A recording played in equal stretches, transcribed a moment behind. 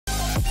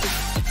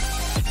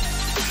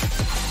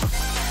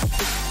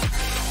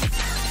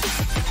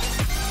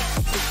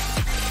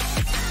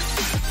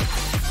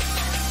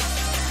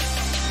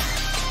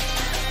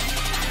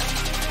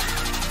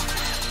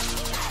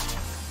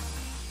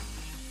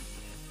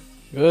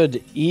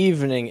Good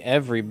evening,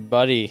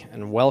 everybody,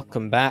 and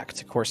welcome back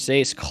to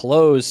Corsace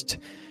Closed.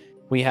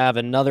 We have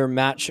another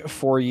match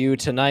for you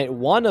tonight.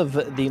 One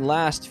of the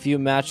last few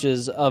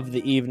matches of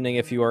the evening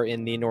if you are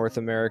in the North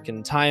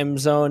American time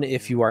zone.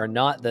 If you are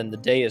not, then the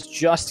day is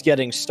just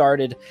getting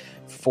started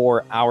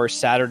for our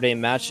Saturday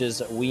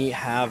matches. We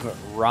have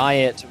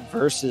Riot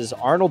versus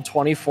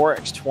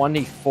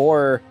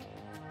Arnold24x24.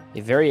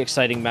 A very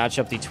exciting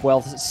matchup. The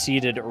 12th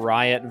seeded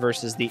Riot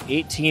versus the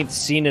 18th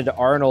seeded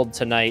Arnold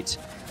tonight.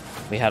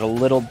 We had a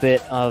little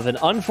bit of an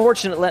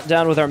unfortunate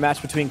letdown with our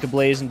match between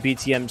Cablaze and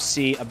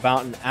BTMC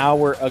about an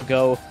hour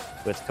ago,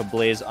 with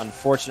Cablaze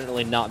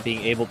unfortunately not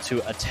being able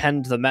to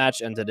attend the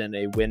match, ended in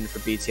a win for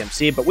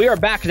BTMC. But we are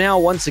back now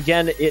once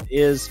again. It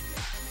is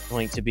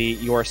going to be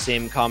your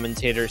same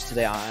commentators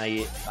today.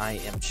 I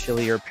am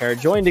Chili Pair,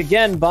 joined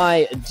again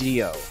by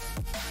Dio.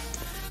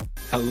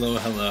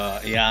 Hello.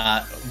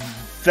 Yeah,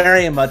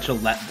 very much a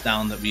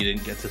letdown that we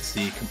didn't get to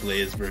see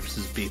Cablaze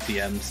versus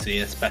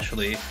BTMC,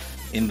 especially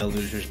in the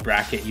losers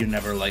bracket. You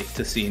never like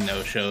to see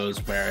no-shows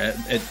where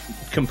it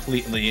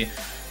completely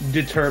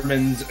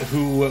determines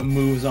who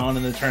moves on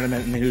in the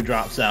tournament and who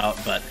drops out,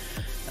 but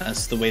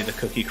that's the way the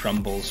cookie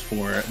crumbles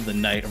for the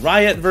night.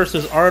 Riot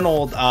versus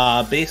Arnold,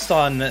 based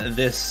on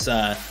this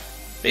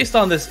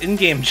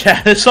in-game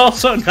chat, it's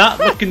also not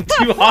looking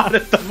too hot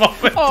at the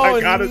moment.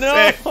 I gotta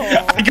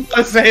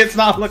say it's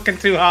not looking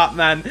too hot,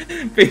 man.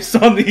 Based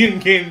on the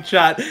in-game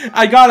chat,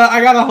 I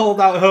gotta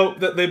hold out hope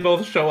that they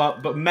both show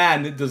up. But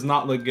man, it does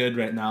not look good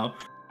right now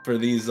for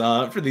these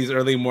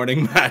early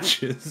morning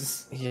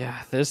matches. Yeah,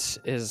 this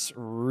is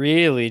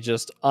really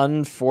just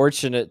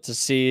unfortunate to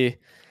see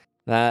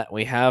that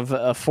we have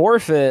a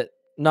forfeit.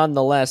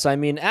 Nonetheless, I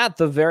mean, at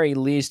the very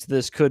least,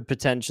 this could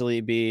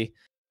potentially be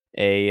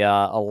a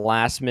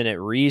last-minute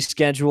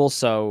reschedule,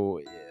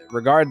 so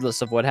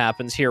regardless of what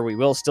happens here, we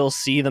will still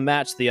see the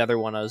match. The other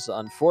one is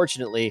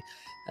unfortunately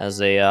as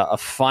a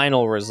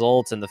final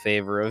result in the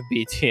favor of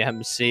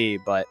BTMC,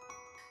 but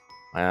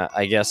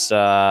I guess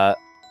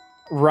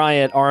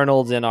Riot,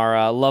 Arnold, and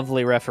our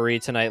lovely referee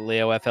tonight,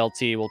 Leo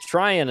FLT, will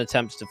try and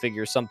attempt to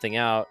figure something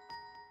out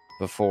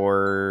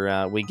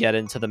before we get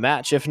into the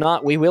match. If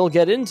not, we will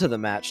get into the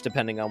match,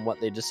 depending on what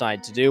they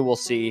decide to do. We'll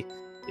see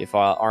if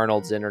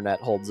Arnold's internet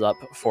holds up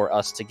for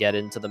us to get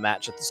into the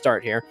match at the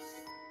start here.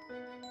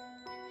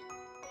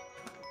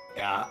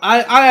 Yeah,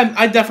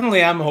 I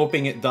definitely am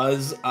hoping it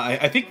does.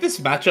 I think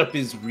this matchup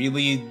is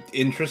really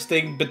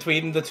interesting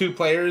between the two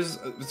players.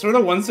 Sort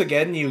of once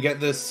again, you get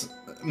this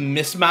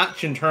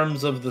mismatch in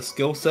terms of the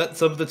skill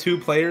sets of the two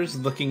players,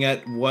 looking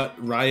at what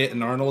Riot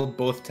and Arnold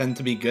both tend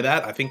to be good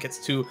at. I think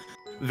it's two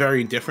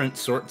very different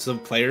sorts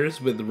of players,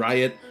 with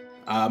Riot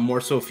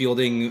more so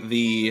fielding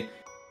the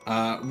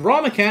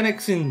raw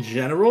mechanics in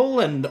general,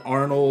 and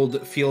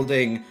Arnold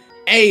fielding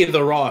A,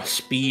 the raw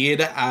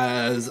speed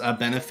as a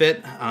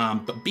benefit,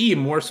 but B,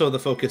 more so the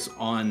focus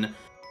on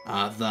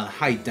the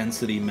high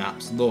density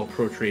maps, low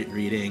approach rate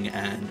reading,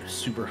 and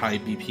super high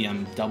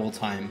BPM double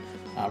time.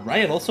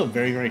 Riot also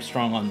very, very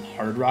strong on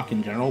Hard Rock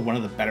in general, one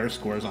of the better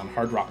scores on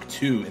Hard Rock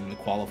 2 in the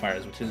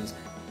qualifiers, which is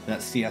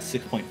that CS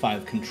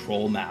 6.5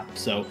 control map.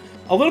 So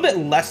a little bit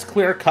less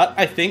clear cut,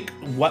 I think,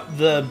 what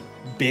the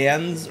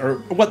bans, or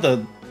what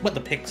the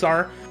picks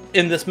are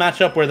in this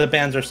matchup, where the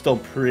bans are still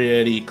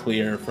pretty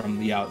clear from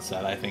the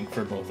outset, I think,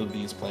 for both of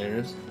these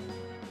players.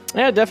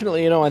 Yeah,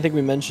 definitely. I think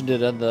we mentioned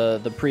it at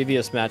the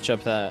previous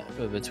matchup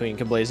between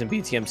Cablaze and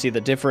BTMC, the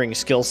differing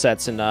skill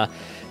sets, and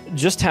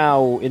just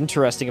how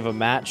interesting of a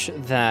match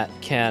that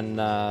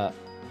can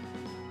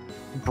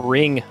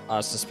bring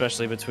us,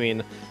 especially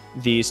between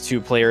these two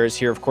players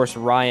here. Of course,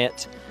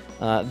 Riot,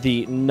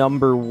 the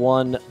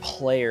 #1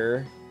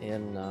 player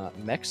in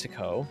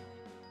Mexico.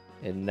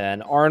 And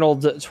then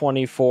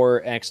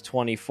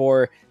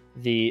Arnold24x24,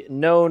 the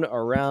known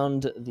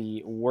around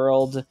the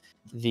world,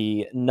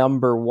 the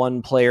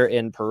 #1 player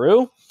in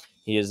Peru.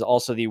 He is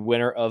also the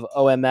winner of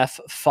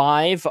OMF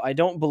 5. I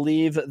don't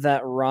believe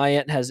that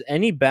Riot has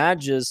any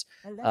badges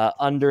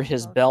under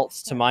his belt,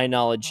 to my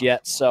knowledge,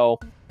 yet. So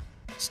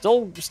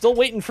still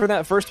waiting for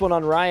that first one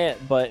on Riot,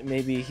 but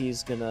maybe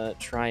he's going to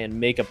try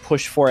and make a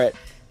push for it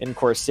in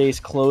Corsace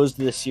Closed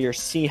this year,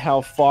 see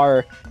how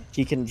far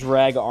he can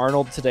drag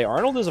Arnold today.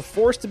 Arnold is a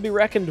force to be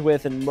reckoned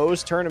with in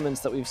most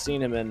tournaments that we've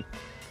seen him in.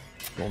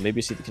 We'll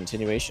maybe see the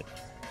continuation.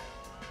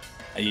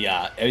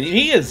 Yeah, I mean,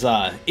 he is,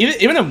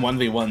 even in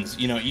 1v1s,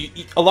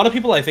 a lot of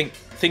people, I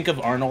think of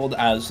Arnold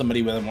as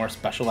somebody with a more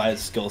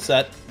specialized skill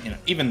set.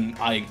 Even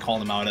I call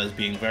him out as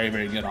being very,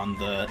 very good on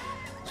the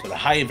sort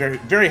of very,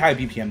 very high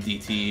BPM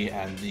DT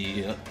and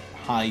the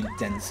high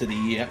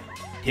density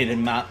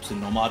hidden maps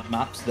and nomad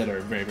maps that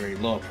are very, very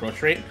low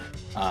approach rate.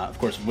 Of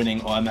course,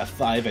 winning OMF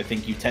 5, I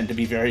think you tend to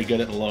be very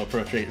good at the low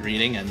approach rate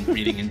reading and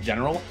reading in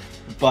general.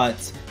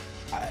 But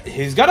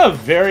he's got a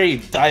very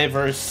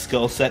diverse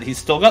skill set. He's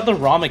still got the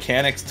raw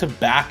mechanics to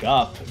back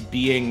up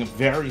being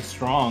very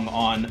strong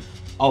on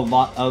a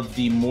lot of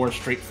the more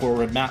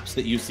straightforward maps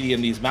that you see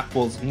in these map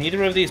pools.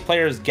 Neither of these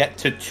players get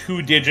to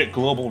 2-digit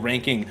global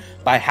ranking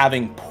by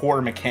having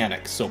poor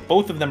mechanics. So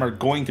both of them are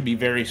going to be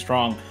very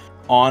strong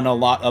on a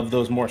lot of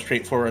those more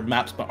straightforward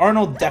maps, but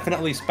Arnold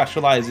definitely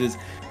specializes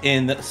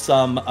in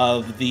some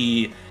of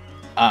the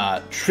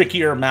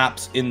trickier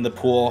maps in the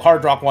pool.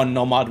 Hard Rock 1,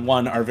 No Mod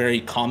 1 are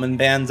very common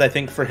bans, I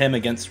think, for him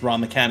against raw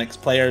mechanics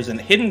players, and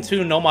Hidden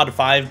 2, No Mod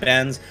 5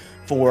 bans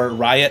for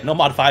Riot. No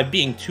Mod 5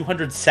 being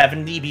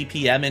 270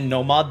 BPM in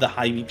No Mod, the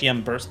high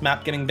BPM burst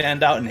map getting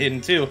banned out, and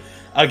Hidden 2,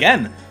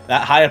 again,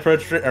 that high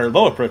approach rate, or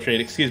low approach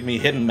rate, excuse me,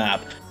 hidden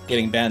map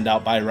getting banned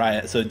out by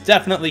Riot. So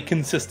definitely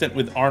consistent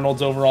with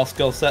Arnold's overall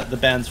skill set, the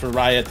bans for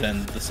Riot,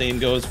 and the same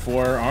goes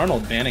for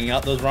Arnold banning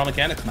out those raw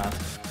mechanics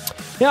maps.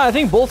 Yeah, I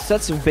think both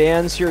sets of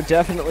bans here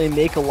definitely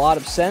make a lot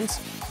of sense.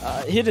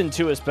 Hidden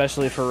 2,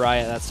 especially for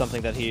Riot, that's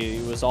something that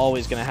he was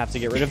always going to have to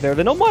get rid of there.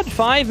 The No Mod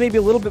 5, maybe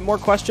a little bit more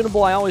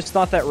questionable. I always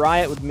thought that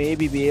Riot would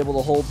maybe be able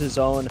to hold his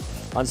own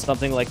on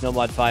something like No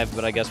Mod 5,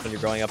 but I guess when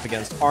you're going up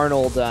against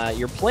Arnold,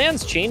 your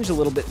plans change a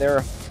little bit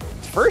there.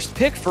 First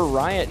pick for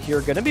Riot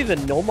here, going to be the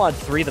No Mod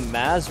 3, the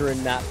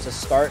Mazarin map to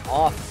start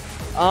off.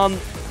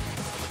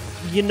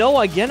 You know,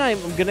 again, I'm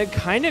going to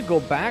kind of go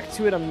back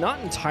to it. I'm not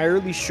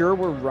entirely sure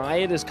where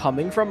Riot is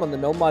coming from on the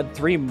No Mod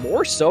 3,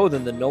 more so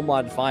than the No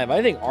Mod 5.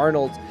 I think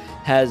Arnold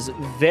has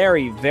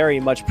very, very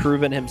much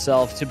proven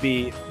himself to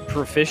be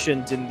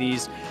proficient in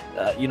these,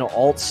 you know,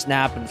 alt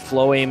snap and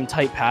flow aim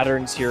type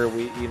patterns here.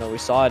 We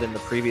saw it in the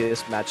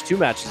previous match, 2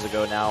 matches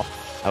ago now,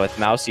 with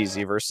Mouse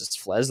Easy versus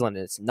Fleslin.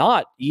 It's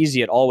not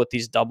easy at all with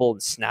these double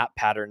and snap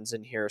patterns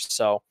in here.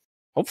 So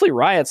hopefully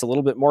Riot's a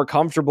little bit more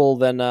comfortable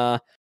than,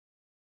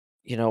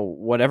 you know,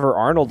 whatever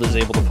Arnold is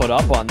able to put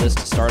up on this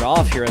to start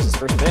off here as his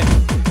first pick.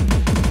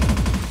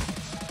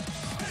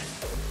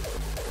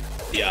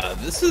 Yeah,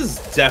 this is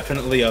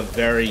definitely a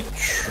very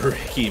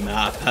tricky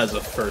map as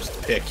a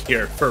first pick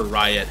here for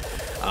Riot.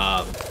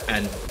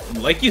 And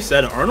like you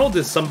said, Arnold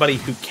is somebody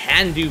who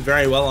can do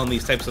very well on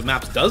these types of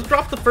maps. Does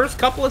drop the first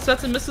couple of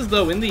sets and misses,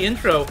 though, in the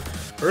intro.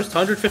 First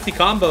 150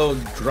 combo,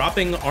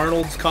 dropping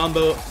Arnold's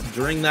combo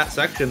during that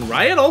section.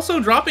 Riot also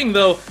dropping,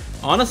 though,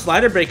 on a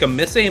slider break, a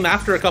miss aim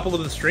after a couple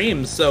of the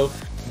streams. So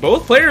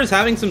both players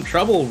having some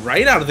trouble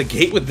right out of the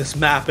gate with this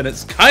map, and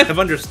it's kind of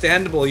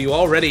understandable. You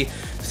already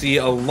see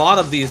a lot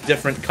of these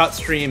different cut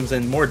streams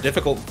and more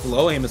difficult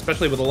flow aim,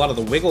 especially with a lot of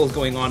the wiggles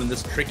going on in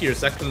this trickier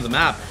section of the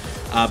map.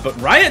 But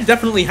Riot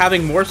definitely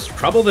having more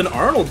trouble than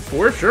Arnold,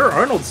 for sure.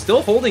 Arnold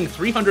still holding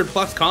 300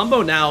 plus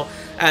combo now,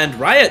 and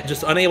Riot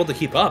just unable to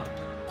keep up.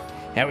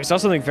 Yeah, we saw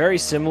something very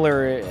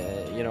similar,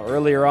 you know,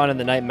 earlier on in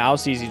the night.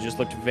 Mouse Easy just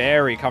looked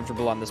very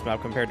comfortable on this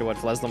map compared to what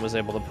Fleslin was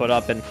able to put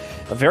up, and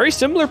a very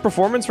similar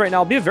performance right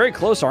now. It'll be very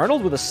close.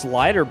 Arnold with a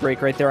slider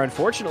break right there,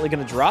 unfortunately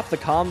going to drop the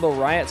combo.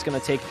 Riot's going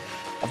to take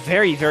a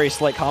very, very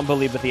slight combo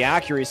lead, but the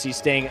accuracy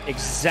staying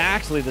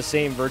exactly the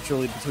same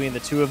virtually between the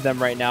two of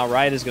them right now.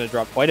 Riot is going to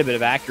drop quite a bit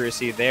of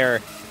accuracy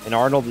there, and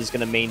Arnold is going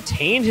to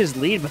maintain his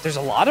lead, but there's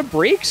a lot of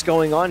breaks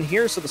going on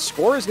here, so the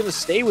score is going to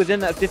stay within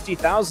that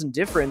 50,000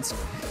 difference,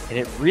 and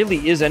it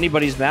really is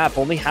anybody's map,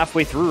 only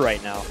halfway through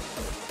right now.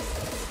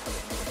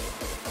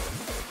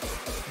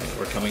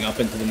 We're coming up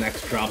into the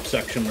next drop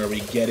section where we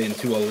get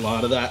into a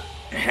lot of that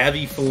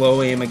heavy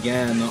flow aim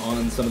again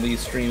on some of these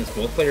streams.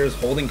 Both players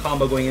holding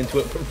combo going into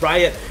it, but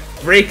Riot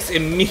breaks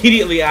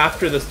immediately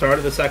after the start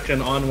of the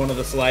section on one of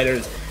the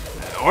sliders.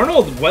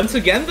 Arnold, once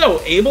again, though,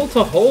 able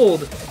to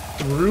hold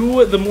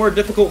through the more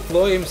difficult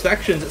flow aim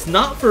sections. It's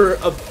not for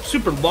a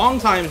super long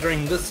time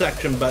during this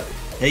section, but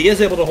he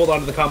is able to hold on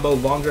to the combo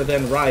longer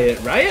than Riot.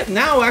 Riot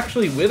now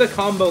actually with a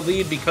combo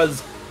lead,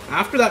 because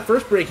after that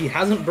first break, he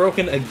hasn't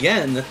broken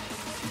again,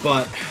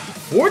 but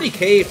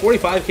 40k,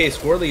 45k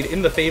score lead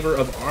in the favor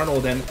of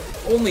Arnold, and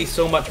only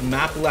so much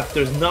map left.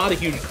 There's not a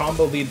huge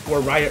combo lead for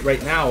Riot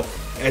right now.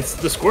 As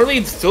the score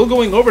lead's still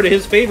going over to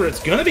his favor.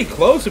 It's going to be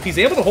close. If he's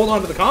able to hold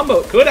on to the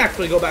combo, it could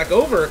actually go back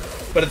over,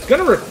 but it's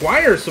going to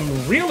require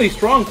some really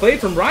strong play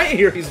from Riot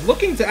here. He's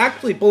looking to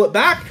actually pull it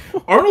back.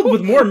 Arnold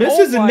with more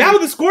misses, and now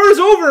the score is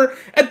over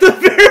at the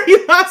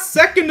very last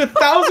second.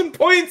 1,000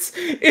 points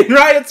in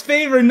Riot's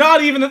favor.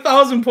 Not even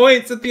 1,000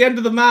 points at the end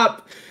of the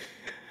map.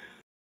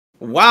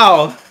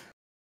 Wow.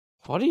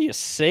 What do you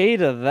say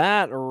to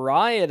that?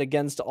 Riot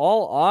against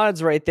all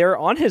odds right there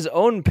on his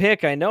own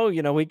pick. I know,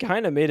 you know, we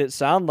kind of made it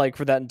sound like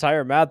for that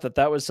entire map that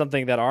that was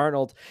something that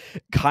Arnold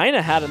kind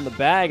of had in the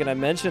bag. And I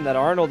mentioned that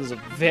Arnold is a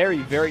very,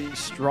 very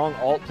strong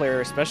alt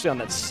player, especially on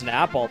that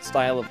snap alt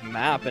style of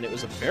map. And it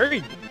was a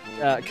very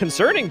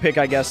concerning pick,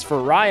 I guess,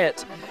 for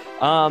Riot.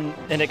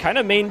 And it kind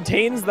of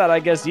maintains that, I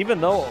guess, even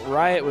though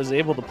Riot was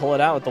able to pull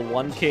it out with the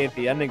 1k at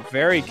the ending,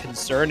 very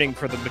concerning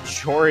for the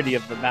majority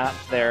of the map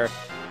there.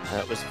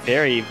 It was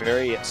very,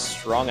 very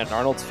strong in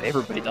Arnold's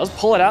favor, but he does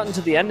pull it out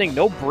into the ending.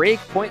 No break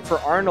point for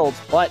Arnold,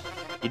 but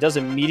he does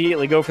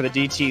immediately go for the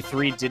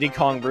DT3 Diddy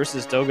Kong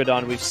versus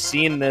Dogadon. We've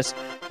seen this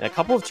in a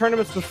couple of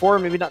tournaments before,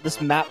 maybe not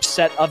this map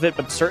set of it,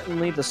 but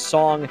certainly the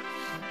song.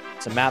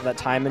 It's a map that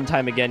time and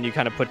time again you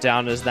kind of put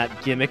down as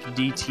that gimmick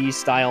DT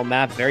style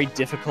map. Very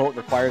difficult,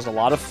 requires a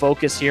lot of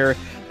focus here,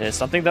 and it's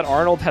something that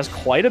Arnold has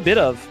quite a bit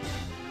of.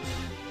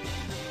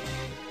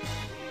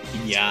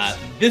 Yeah,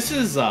 this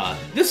is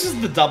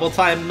the double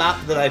time map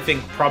that I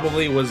think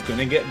probably was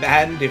gonna get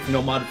banned if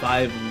No Mod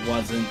 5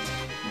 wasn't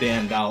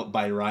banned out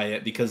by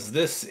Riot, because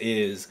this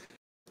is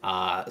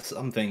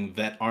something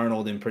that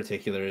Arnold in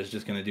particular is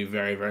just going to do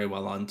very, very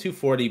well on.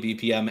 240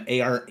 BPM,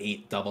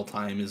 AR8 double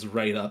time is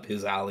right up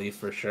his alley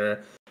for sure,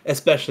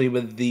 especially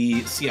with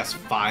the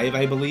CS5,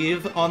 I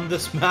believe, on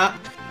this map.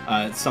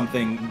 It's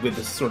something with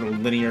this sort of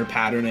linear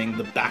patterning,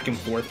 the back and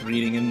forth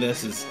reading in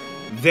this is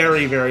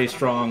very, very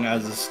strong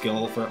as a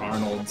skill for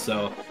Arnold,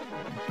 so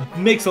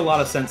makes a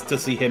lot of sense to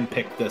see him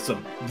pick this. A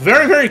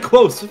very, very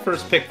close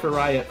first pick for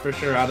Riot for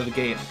sure out of the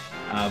gate.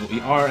 But we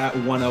are at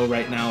 1-0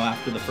 right now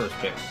after the first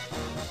pick.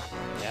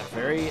 Yeah,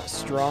 very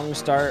strong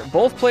start.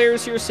 Both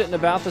players here sitting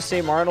about the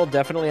same. Arnold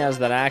definitely has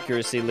that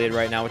accuracy lead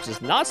right now, which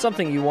is not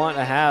something you want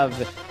to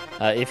have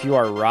if you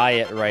are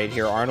Riot right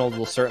here. Arnold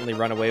will certainly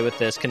run away with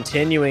this,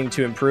 continuing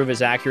to improve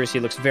his accuracy.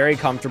 Looks very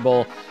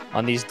comfortable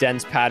on these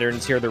dense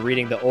patterns here. They're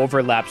reading the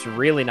overlaps,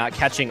 really not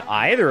catching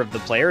either of the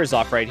players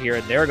off right here.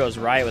 And there goes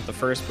Riot with the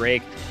first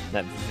break.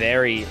 That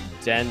very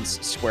dense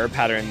square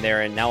pattern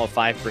there, and now a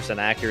 5%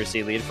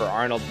 accuracy lead for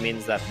Arnold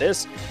means that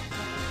this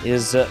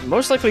is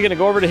most likely going to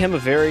go over to him. A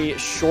very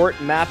short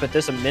map at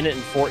this, 1 minute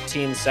and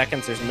 14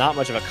 seconds. There's not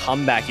much of a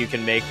comeback you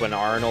can make when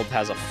Arnold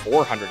has a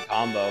 400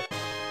 combo.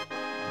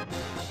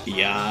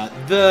 Yeah,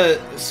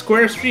 the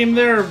square stream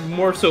there,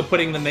 more so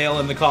putting the nail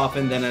in the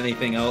coffin than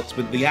anything else.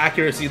 With the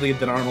accuracy lead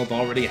that Arnold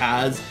already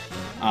has,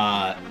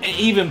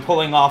 even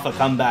pulling off a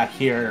comeback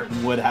here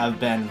would have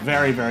been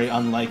very, very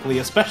unlikely,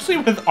 especially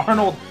with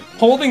Arnold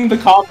holding the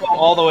combo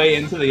all the way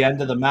into the end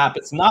of the map.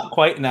 It's not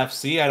quite an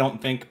FC, I don't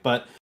think,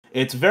 but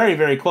it's very,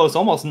 very close.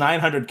 Almost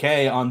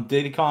 900k on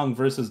Diddy Kong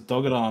versus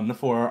Dogadon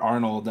for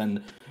Arnold,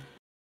 and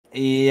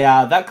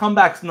yeah, that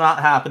comeback's not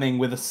happening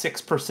with a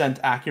 6%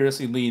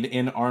 accuracy lead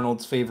in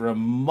Arnold's favor. A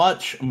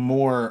much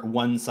more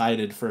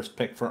one-sided first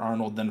pick for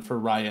Arnold than for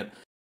Riot.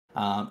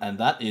 And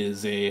that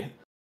is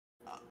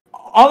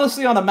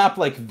honestly, on a map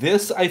like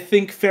this, I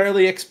think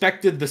fairly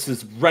expected. This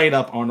is right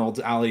up Arnold's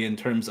alley in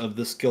terms of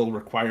the skill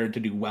required to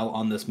do well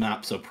on this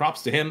map. So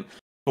props to him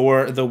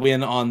for the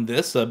win on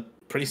this. A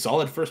pretty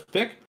solid first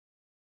pick.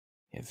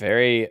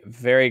 Very,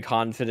 very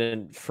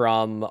confident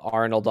from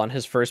Arnold on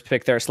his first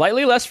pick there.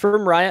 Slightly less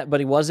from Riot, but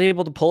he was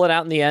able to pull it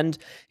out in the end.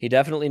 He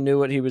definitely knew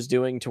what he was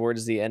doing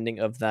towards the ending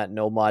of that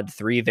Nomad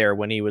 3 there,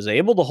 when he was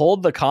able to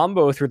hold the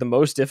combo through the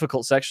most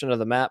difficult section of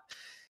the map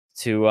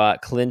to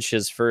clinch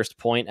his first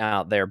point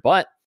out there.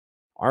 But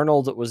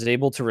Arnold was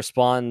able to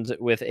respond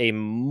with a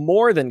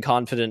more than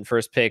confident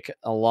first pick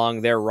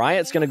along there.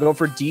 Riot's going to go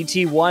for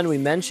DT1. We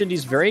mentioned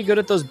he's very good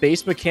at those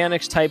base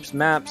mechanics types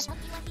maps.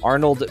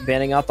 Arnold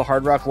banning out the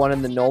Hard Rock 1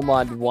 and the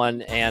Nomad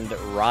 1, and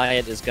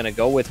Riot is going to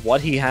go with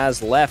what he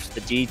has left, the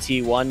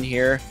DT1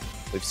 here.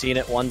 We've seen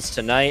it once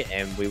tonight,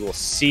 and we will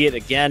see it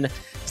again.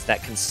 It's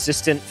that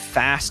consistent,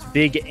 fast,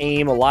 big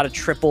aim, a lot of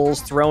triples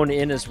thrown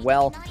in as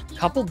well. A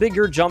couple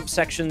bigger jump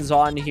sections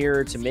on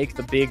here to make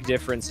the big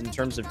difference in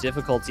terms of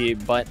difficulty,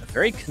 but a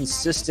very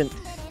consistent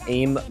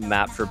aim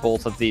map for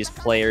both of these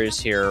players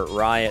here.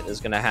 Riot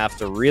is going to have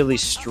to really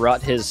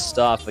strut his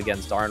stuff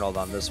against Arnold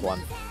on this one.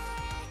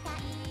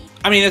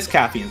 I mean, it's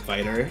Caffeine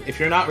Fighter. If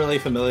you're not really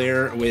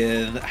familiar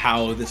with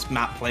how this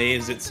map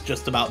plays, it's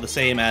just about the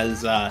same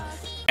as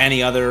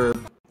any other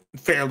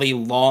fairly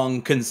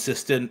long,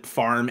 consistent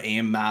farm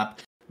aim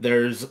map.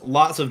 There's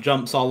lots of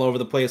jumps all over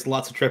the place,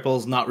 lots of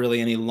triples, not really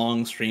any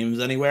long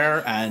streams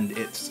anywhere, and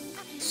it's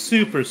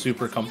super,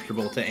 super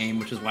comfortable to aim,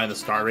 which is why the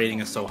star rating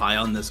is so high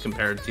on this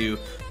compared to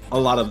a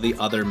lot of the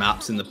other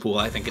maps in the pool.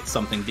 I think it's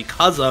something,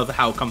 because of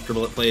how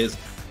comfortable it plays,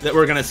 that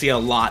we're going to see a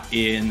lot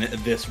in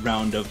this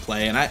round of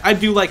play. And I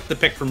do like the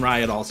pick from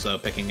Riot also,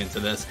 picking into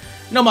this.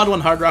 Nomad 1,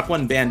 Hard Rock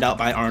 1 banned out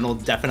by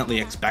Arnold, definitely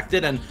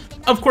expected. And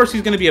of course,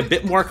 he's going to be a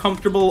bit more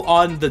comfortable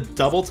on the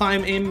double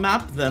time aim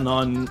map than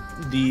on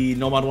the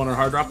Nomad 1 or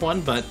Hard Rock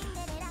 1, but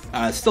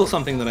still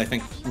something that I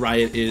think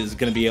Riot is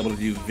going to be able to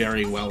do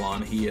very well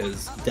on. He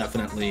is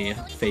definitely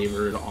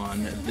favored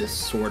on this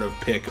sort of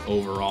pick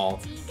overall.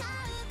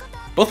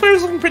 Both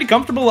players looking pretty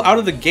comfortable out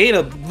of the gate.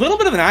 A little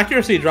bit of an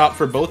accuracy drop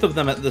for both of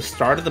them at the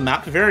start of the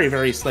map, very,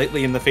 very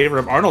slightly in the favor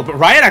of Arnold. But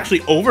Riot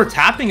actually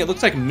over-tapping, it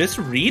looks like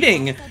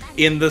misreading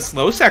in the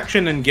slow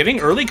section and giving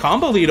early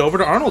combo lead over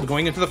to Arnold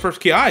going into the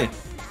first KI.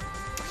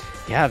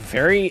 Yeah,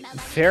 very,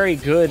 very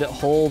good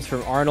hold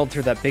from Arnold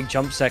through that big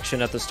jump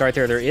section at the start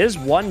there. There is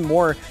one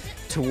more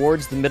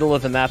towards the middle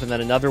of the map and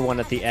then another one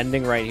at the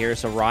ending right here.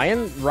 So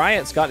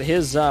Riot's got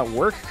his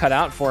work cut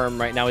out for him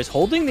right now. He's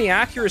holding the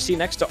accuracy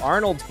next to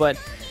Arnold, but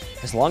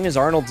as long as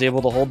Arnold's able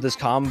to hold this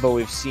combo,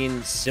 we've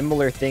seen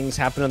similar things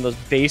happen on those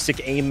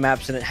basic aim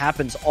maps, and it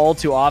happens all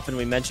too often.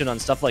 We mentioned on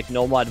stuff like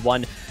Nomad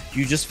 1,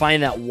 you just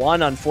find that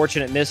one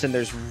unfortunate miss, and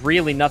there's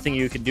really nothing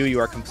you can do. You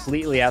are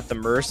completely at the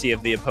mercy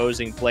of the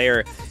opposing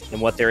player and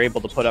what they're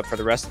able to put up for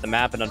the rest of the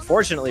map. And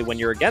unfortunately, when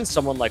you're against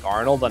someone like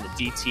Arnold on a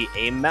DT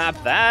aim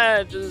map,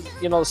 that,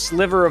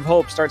 sliver of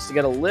hope starts to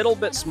get a little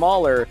bit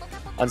smaller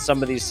on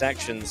some of these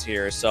sections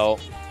here. So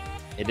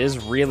it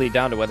is really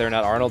down to whether or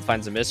not Arnold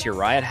finds a miss here.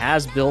 Riot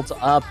has built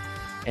up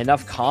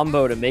enough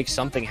combo to make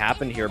something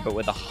happen here, but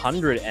with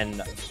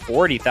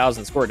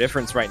 140,000 score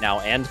difference right now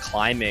and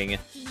climbing,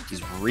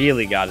 he's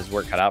really got his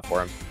work cut out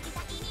for him.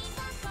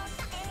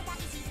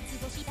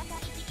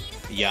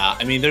 Yeah,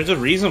 I mean, there's a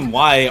reason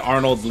why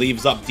Arnold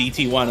leaves up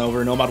DT1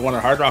 over Nomad 1 or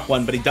Hard Rock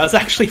 1, but he does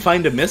actually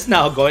find a miss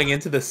now going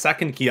into the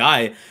second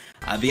Ki.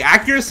 The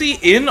accuracy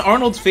in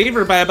Arnold's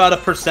favor by about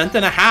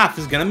 1.5%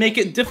 is going to make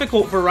it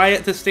difficult for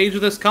Riot to stage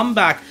this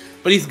comeback,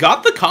 but he's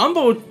got the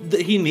combo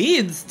that he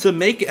needs to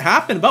make it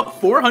happen.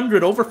 About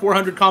 400, over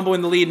 400 combo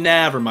in the lead.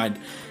 Never mind.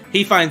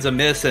 He finds a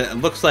miss. It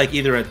looks like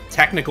either a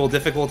technical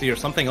difficulty or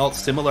something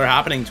else similar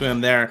happening to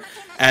him there,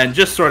 and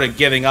just sort of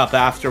giving up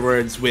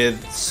afterwards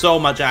with so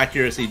much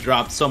accuracy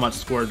dropped, so much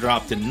score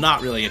dropped, and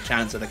not really a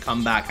chance at a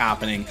comeback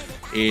happening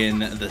in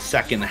the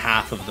second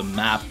half of the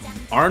map.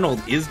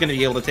 Arnold is going to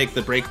be able to take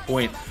the break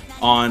point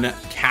on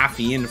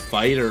Caffeine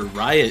Fighter.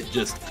 Riot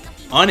just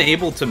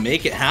unable to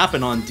make it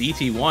happen on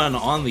DT1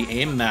 on the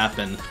AIM map,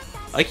 and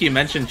like you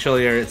mentioned,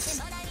 Chillier, it's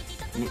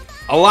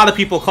a lot of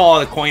people call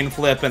it a coin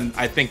flip, and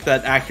I think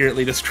that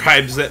accurately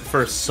describes it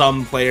for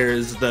some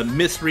players. The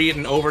misread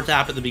and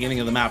overtap at the beginning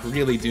of the map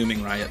really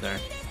dooming Riot there.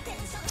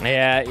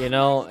 Yeah, you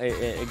know,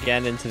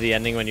 again, into the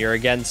ending when you're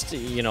against,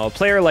 you know, a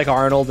player like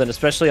Arnold, and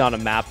especially on a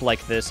map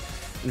like this,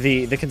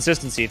 the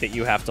consistency that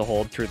you have to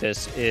hold through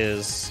this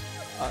is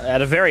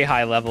at a very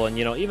high level. And,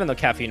 you know, even though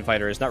Caffeine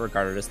Fighter is not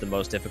regarded as the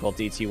most difficult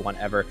DT1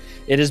 ever,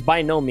 it is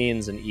by no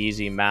means an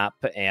easy map.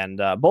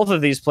 And both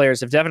of these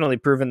players have definitely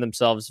proven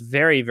themselves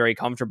very, very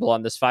comfortable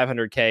on this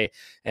 500k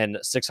and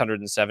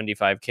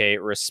 675k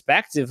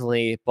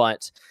respectively.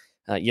 But,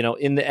 you know,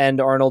 in the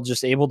end, Arnold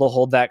just able to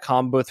hold that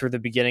combo through the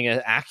beginning.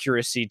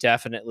 Accuracy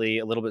definitely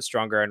a little bit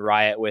stronger, and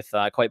Riot with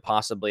quite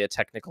possibly a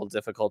technical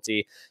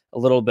difficulty a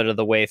little bit of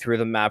the way through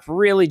the map.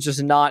 Really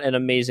just not an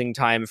amazing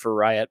time for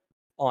Riot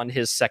on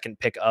his second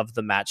pick of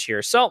the match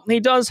here. So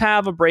he does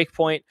have a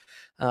breakpoint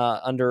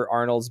under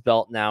Arnold's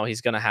belt now.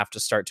 He's going to have to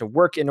start to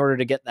work in order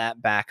to get that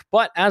back.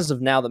 But as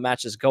of now, the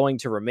match is going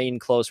to remain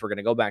close. We're going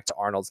to go back to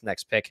Arnold's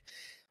next pick.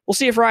 We'll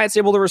see if Riot's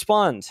able to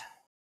respond.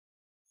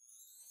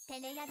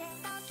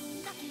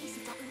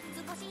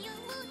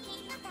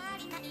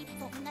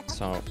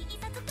 So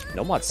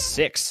Nomad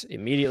 6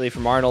 immediately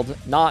from Arnold.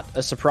 Not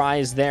a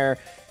surprise there.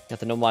 Got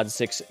the Nomad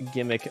 6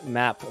 gimmick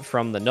map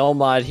from the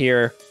Nomad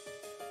here.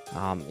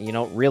 You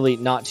know, really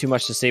not too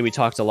much to say. We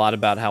talked a lot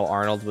about how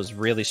Arnold was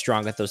really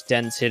strong at those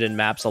dense hidden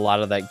maps, a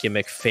lot of that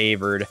gimmick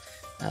favored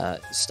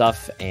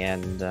stuff,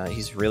 and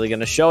he's really going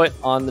to show it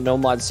on the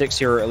Nomad 6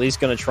 here, or at least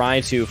going to try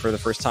to for the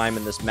first time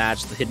in this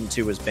match. The hidden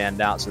 2 was banned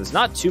out, so there's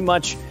not too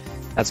much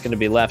that's going to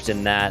be left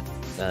in that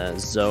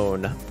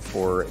zone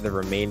for the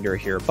remainder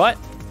here, but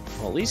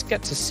we'll at least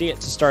get to see it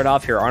to start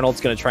off here.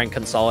 Arnold's going to try and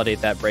consolidate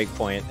that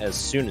breakpoint as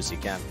soon as he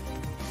can.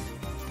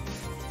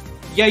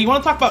 Yeah, you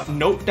want to talk about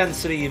note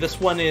density.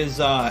 This one is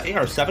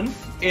AR7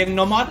 in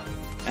Nomad,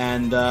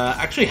 and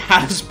actually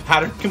has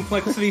pattern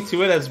complexity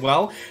to it as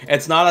well.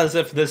 It's not as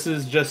if this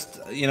is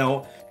just, you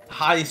know,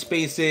 high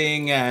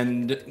spacing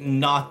and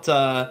not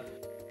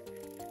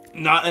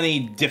any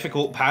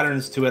difficult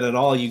patterns to it at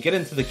all. You get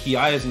into the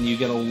Ki's and you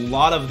get a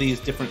lot of these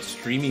different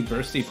streamy,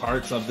 bursty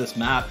parts of this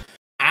map.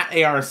 At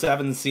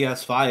AR7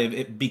 CS5,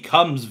 it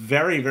becomes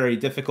very, very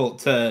difficult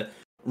to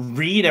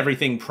read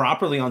everything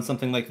properly on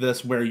something like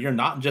this, where you're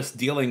not just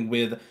dealing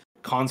with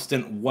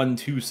constant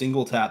 1-2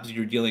 single taps,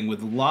 you're dealing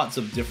with lots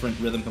of different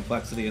rhythm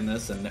complexity in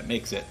this, and it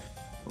makes it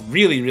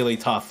really, really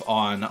tough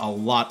on a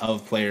lot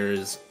of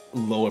players'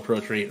 low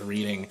approach rate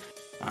reading.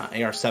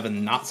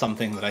 AR7, not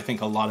something that I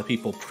think a lot of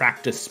people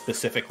practice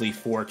specifically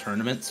for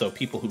tournaments, so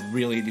people who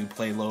really do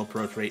play low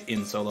approach rate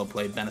in solo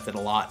play benefit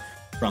a lot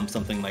from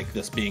something like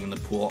this being in the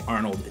pool.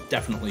 Arnold,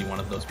 definitely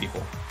one of those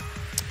people.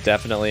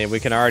 Definitely, and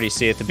we can already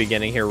see at the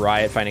beginning here,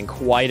 Riot finding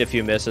quite a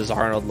few misses.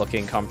 Arnold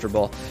looking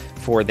comfortable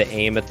for the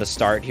aim at the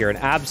start here. An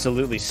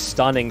absolutely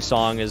stunning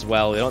song as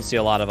well. We don't see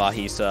a lot of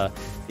Ahisa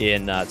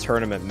in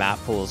tournament map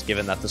pools,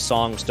 given that the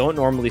songs don't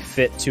normally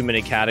fit too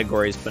many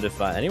categories. But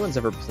if anyone's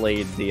ever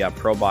played the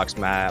Pro Box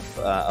map,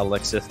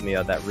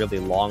 Alexithmia, that really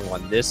long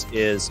one, this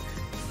is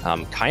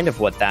kind of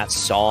what that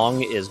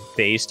song is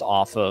based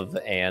off of,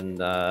 and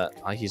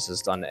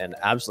Ahisa's done an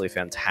absolutely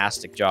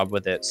fantastic job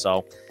with it.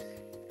 So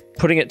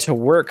putting it to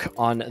work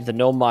on the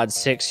Nomad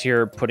 6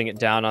 here, putting it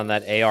down on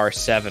that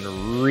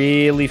AR7,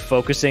 really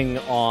focusing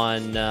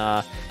on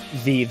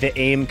the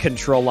aim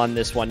control on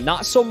this one.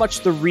 Not so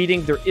much the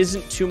reading. There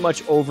isn't too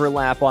much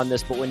overlap on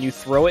this, but when you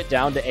throw it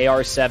down to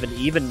AR7,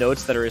 even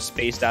notes that are as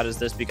spaced out as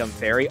this become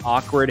very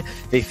awkward.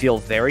 They feel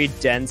very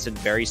dense and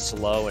very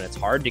slow, and it's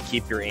hard to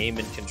keep your aim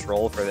in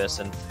control for this.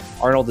 And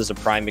Arnold is a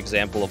prime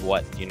example of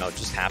what, you know,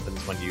 just happens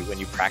when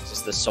you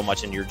practice this so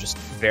much and you're just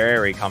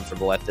very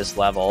comfortable at this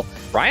level.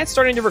 Riot's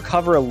starting to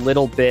recover a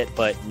little bit,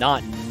 but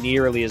not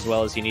nearly as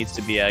well as he needs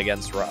to be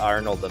against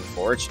Arnold,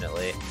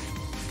 unfortunately.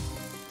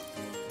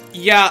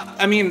 Yeah,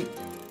 I mean,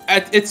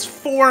 it's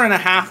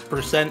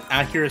 4.5%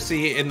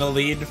 accuracy in the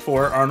lead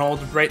for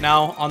Arnold right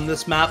now on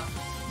this map.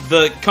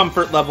 The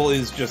comfort level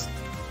is just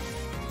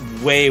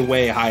way,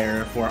 way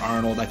higher for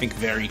Arnold, I think,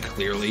 very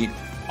clearly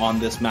on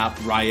this map.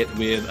 Riot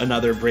with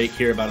another break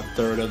here, about a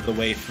third of the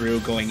way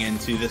through, going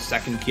into the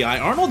second Ki.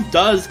 Arnold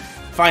does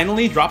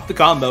finally drop the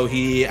combo.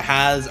 He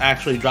has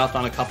actually dropped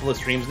on a couple of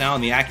streams now,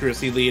 and the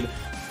accuracy lead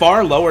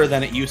far lower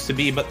than it used to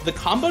be, but the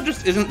combo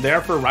just isn't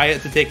there for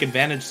Riot to take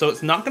advantage, so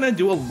it's not going to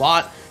do a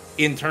lot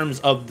in terms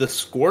of the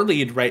score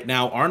lead right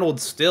now.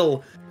 Arnold's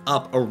still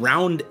up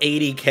around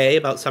 80k,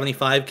 about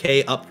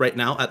 75k up right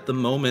now at the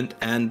moment,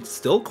 and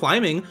still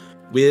climbing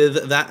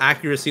with that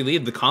accuracy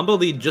lead. The combo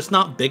lead just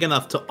not big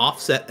enough to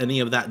offset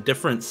any of that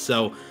difference,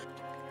 so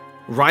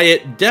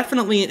Riot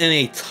definitely in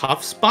a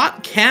tough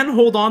spot. Can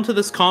hold on to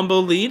this combo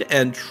lead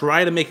and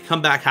try to make a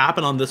comeback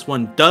happen on this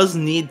one. Does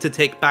need to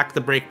take back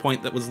the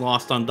breakpoint that was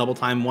lost on Double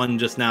Time 1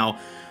 just now,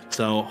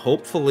 so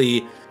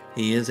hopefully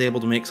he is able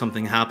to make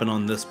something happen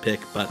on this pick,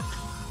 but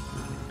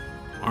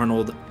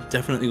Arnold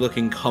definitely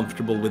looking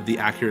comfortable with the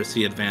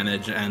accuracy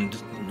advantage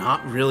and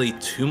not really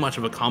too much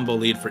of a combo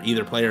lead for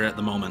either player at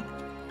the moment.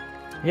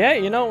 Yeah,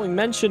 you know, we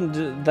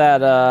mentioned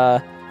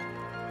that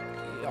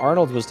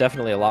Arnold was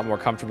definitely a lot more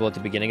comfortable at the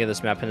beginning of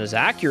this map, and his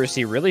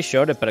accuracy really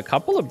showed it, but a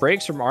couple of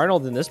breaks from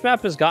Arnold, and this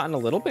map has gotten a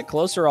little bit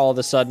closer all of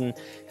a sudden.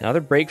 Another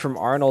break from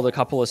Arnold a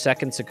couple of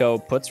seconds ago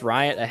puts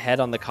Riot ahead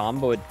on the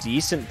combo a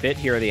decent bit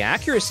here. The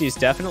accuracy is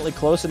definitely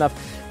close enough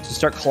to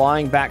start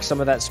clawing back some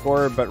of that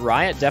score, but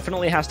Riot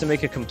definitely has to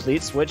make a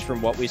complete switch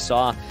from what we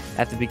saw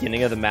at the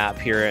beginning of the map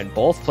here, and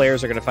both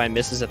players are going to find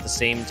misses at the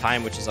same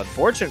time, which is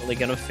unfortunately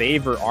going to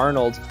favor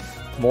Arnold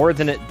more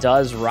than it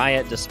does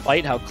Riot.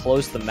 Despite how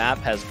close the map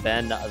has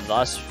been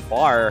thus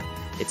far,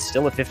 it's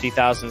still a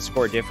 50,000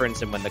 score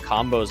difference, and when the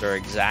combos are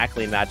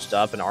exactly matched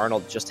up and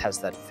Arnold just has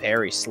that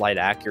very slight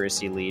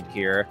accuracy lead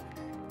here,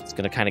 it's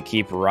going to kind of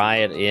keep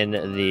Riot in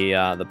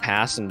the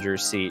passenger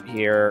seat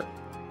here.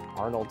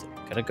 Arnold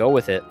going to go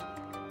with it.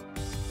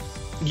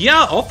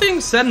 Yeah, all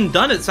things said and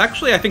done, it's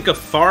actually, I think, a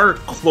far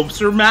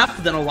closer map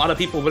than a lot of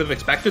people would have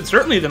expected,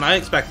 certainly than I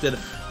expected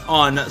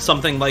on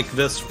something like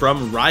this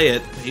from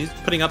Riot. He's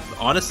putting up,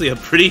 honestly, a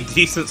pretty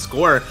decent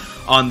score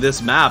on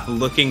this map,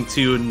 looking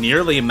to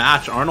nearly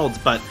match Arnold's,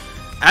 but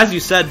as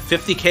you said,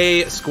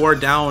 50k score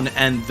down,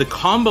 and the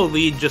combo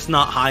lead just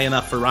not high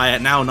enough for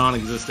Riot, now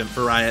non-existent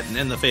for Riot, and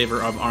in the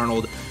favor of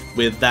Arnold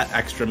with that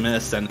extra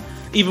miss. And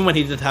even when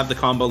he did have the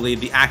combo lead,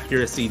 the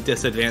accuracy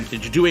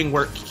disadvantage doing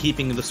work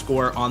keeping the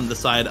score on the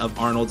side of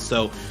Arnold.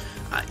 So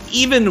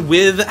even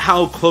with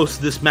how close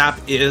this map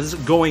is,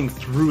 going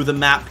through the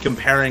map,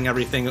 comparing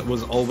everything, it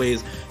was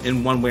always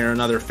in one way or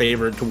another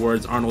favored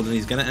towards Arnold, and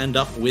he's going to end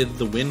up with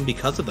the win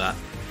because of that.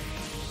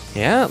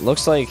 Yeah, it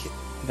looks like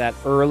that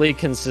early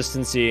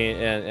consistency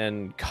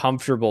and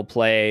comfortable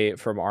play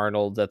from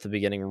Arnold at the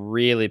beginning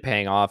really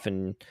paying off,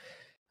 and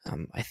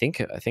I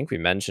think we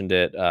mentioned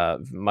it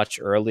much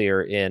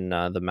earlier in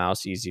the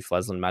Mouse Easy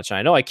Fleslin match. And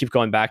I know I keep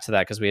going back to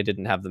that because we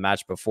didn't have the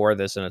match before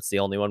this, and it's the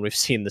only one we've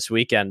seen this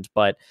weekend,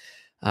 but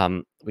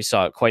we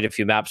saw quite a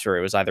few maps where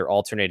it was either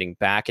alternating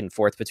back and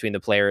forth between the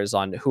players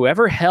on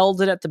whoever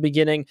held it at the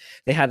beginning.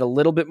 They had a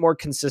little bit more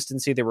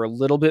consistency. They were a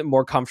little bit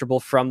more comfortable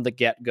from the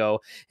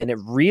get-go, and it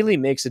really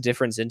makes a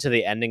difference into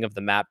the ending of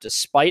the map.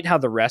 Despite how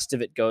the rest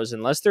of it goes,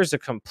 unless there's a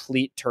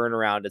complete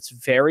turnaround, it's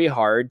very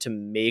hard to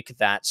make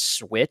that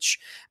switch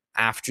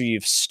after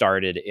you've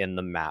started in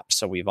the map.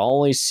 So we've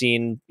only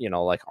seen,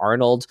 like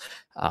Arnold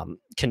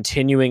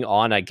continuing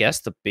on. I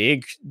guess the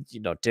big,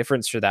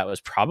 difference for that was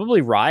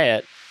probably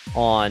Riot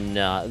on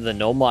the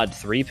Nomad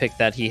 3 pick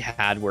that he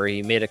had, where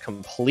he made a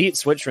complete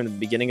switch from the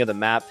beginning of the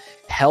map,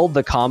 held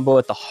the combo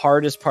at the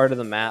hardest part of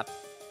the map,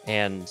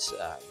 and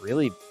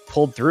really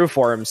pulled through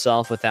for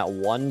himself with that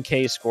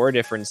 1k score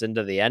difference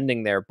into the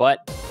ending there.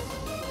 But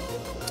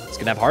he's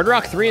going to have Hard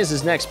Rock 3 as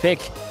his next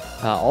pick.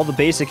 All the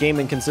basic aim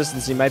and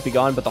consistency might be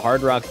gone, but the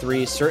Hard Rock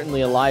 3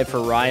 certainly alive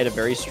for Riot, a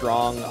very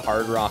strong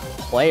Hard Rock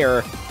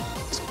player.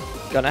 He's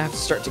going to have to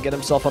start to get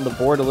himself on the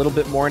board a little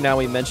bit more now.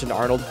 We mentioned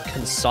Arnold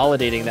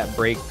consolidating that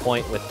break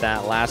point with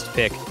that last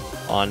pick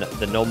on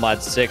the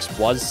Nomad 6,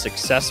 was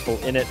successful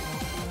in it.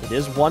 It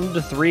is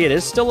 1-3. It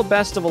is still a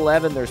best of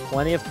 11. There's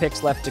plenty of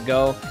picks left to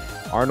go.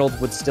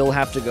 Arnold would still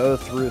have to go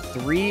through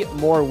 3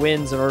 more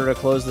wins in order to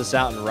close this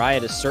out, and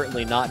Riot is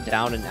certainly not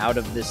down and out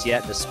of this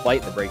yet,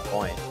 despite the break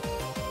point.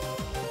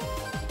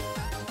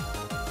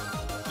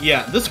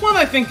 Yeah, this one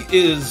I think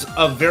is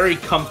a very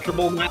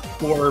comfortable map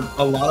for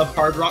a lot of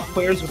Hard Rock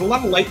players, with a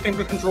lot of light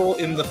finger control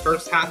in the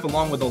first half,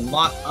 along with a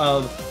lot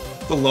of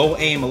the low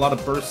aim, a lot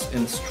of bursts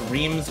and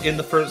streams in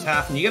the first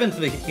half, and you get into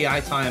the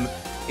KI time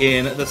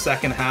in the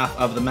second half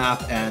of the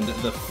map, and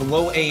the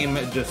flow aim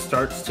just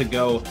starts to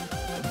go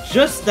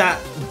just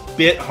that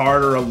bit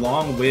harder,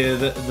 along with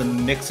the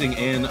mixing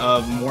in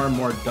of more and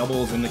more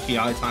doubles in the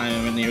KI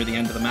time near the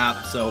end of the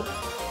map. So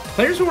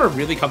players who are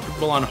really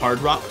comfortable on Hard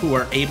Rock, who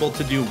are able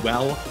to do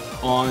well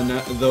on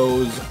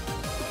those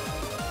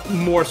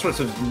more sorts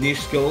of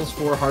niche skills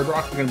for Hard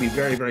Rock, are going to be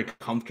very, very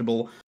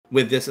comfortable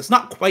with this. It's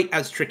not quite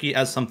as tricky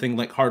as something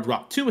like Hard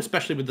Rock 2,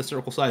 especially with the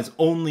circle size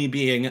only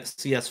being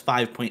CS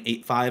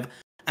 5.85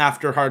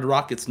 after Hard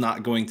Rock. It's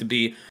not going to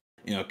be,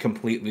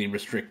 completely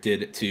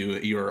restricted to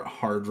your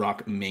Hard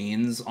Rock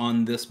mains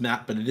on this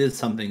map, but it is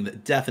something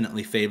that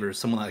definitely favors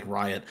someone like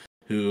Riot,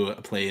 who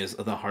plays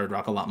the Hard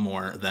Rock a lot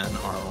more than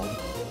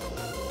Arnold.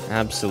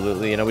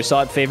 Absolutely. We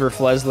saw it favor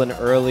Fleslin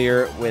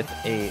earlier with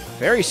a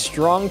very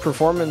strong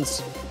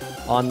performance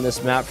on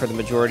this map for the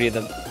majority of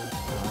the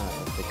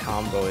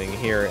comboing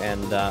here,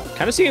 and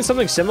kind of seeing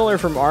something similar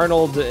from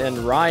Arnold and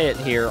Riot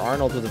here.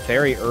 Arnold with a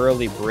very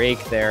early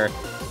break there,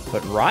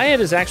 but Riot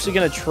is actually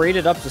going to trade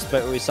it up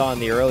despite what we saw in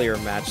the earlier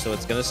match, so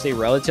it's going to stay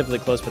relatively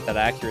close with that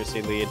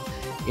accuracy lead.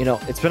 You know,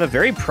 it's been a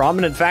very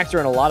prominent factor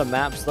in a lot of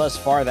maps thus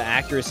far, the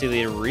accuracy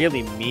lead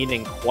really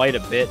meaning quite a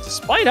bit,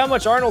 despite how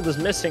much Arnold is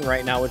missing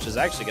right now, which is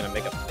actually going to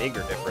make a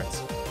bigger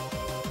difference.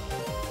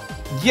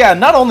 Yeah,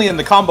 not only in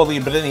the combo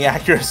lead, but in the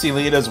accuracy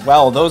lead as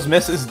well. Those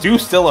misses do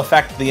still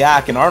affect the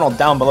AC, and Arnold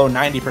down below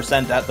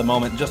 90% at the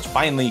moment, just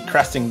finally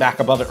cresting back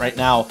above it right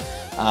now.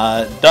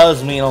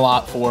 Does mean a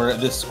lot for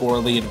this score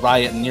lead.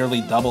 Riot nearly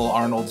double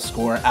Arnold's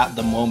score at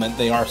the moment.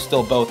 They are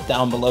still both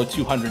down below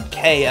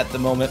 200k at the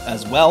moment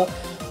as well,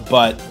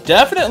 but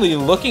definitely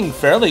looking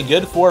fairly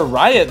good for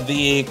Riot.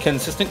 The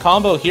consistent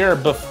combo here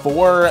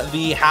before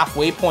the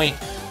halfway point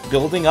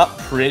building up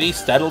pretty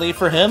steadily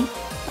for him,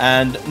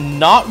 and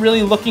not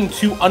really looking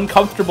too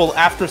uncomfortable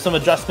after some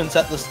adjustments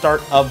at the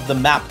start of the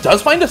map.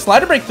 Does find a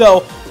slider break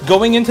though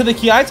going into the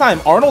Ki time.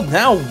 Arnold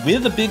now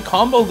with a big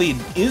combo lead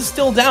is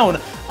still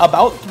down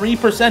about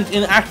 3%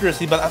 in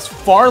accuracy, but that's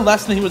far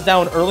less than he was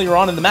down earlier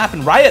on in the map.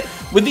 And Riot,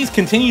 with these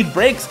continued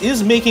breaks,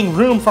 is making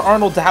room for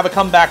Arnold to have a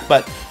comeback,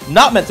 but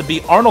not meant to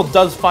be. Arnold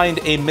does find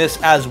a miss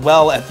as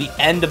well at the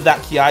end of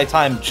that Ki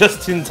time,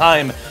 just in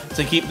time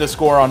to keep the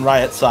score on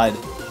Riot's side.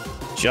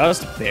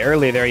 Just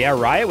barely there. Yeah,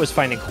 Riot was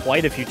finding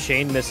quite a few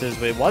chain misses,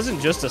 but it wasn't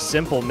just a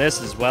simple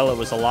miss as well. It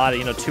was a lot of,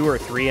 you know, 2 or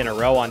 3 in a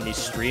row on these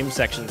stream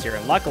sections here.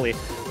 And luckily,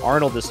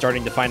 Arnold is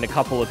starting to find a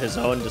couple of his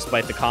own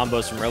despite the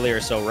combos from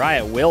earlier. So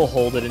Riot will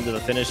hold it into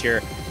the finish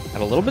here.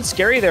 And a little bit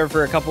scary there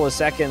for a couple of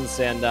seconds.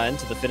 And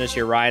into the finish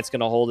here, Riot's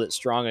going to hold it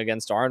strong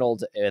against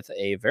Arnold with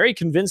a very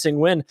convincing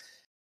win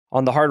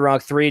on the Hard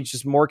Rock 3,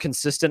 just more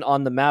consistent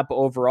on the map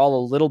overall,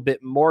 a little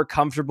bit more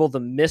comfortable. The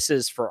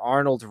misses for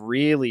Arnold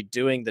really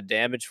doing the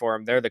damage for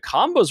him there. The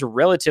combos are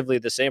relatively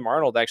the same.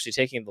 Arnold actually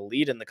taking the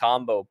lead in the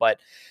combo, but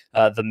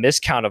the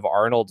miscount of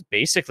Arnold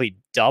basically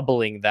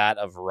doubling that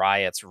of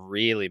Riot's,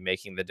 really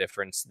making the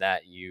difference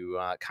that you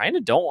kind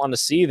of don't want to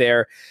see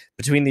there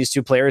between these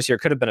two players here.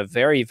 Could have been a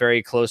very,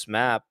 very close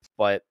map,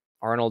 but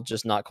Arnold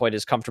just not quite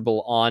as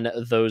comfortable on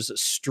those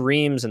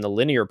streams and the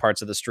linear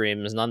parts of the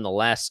streams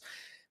nonetheless.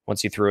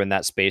 Once you threw in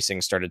that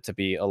spacing, started to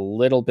be a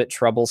little bit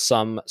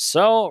troublesome.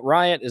 So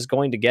Riot is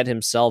going to get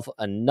himself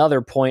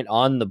another point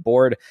on the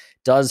board.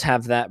 Does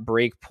have that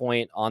break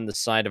point on the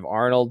side of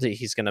Arnold.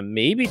 He's going to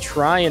maybe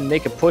try and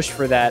make a push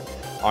for that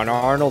on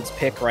Arnold's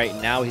pick right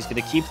now. He's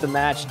going to keep the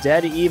match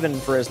dead even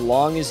for as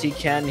long as he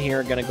can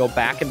here. Going to go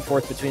back and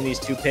forth between these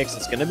two picks.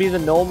 It's going to be the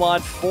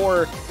Nomad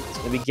 4. It's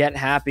going to be Get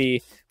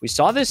Happy. We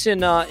saw this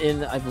in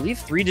I believe,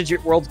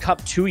 3-Digit World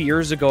Cup 2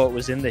 years ago. It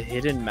was in the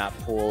hidden map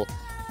pool.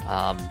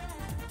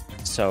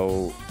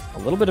 So a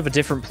little bit of a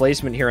different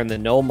placement here in the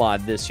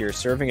Nomad this year,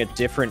 serving a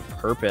different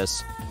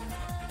purpose.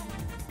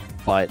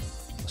 But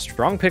a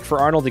strong pick for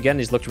Arnold again.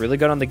 He's looked really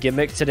good on the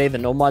gimmick today. The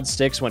Nomad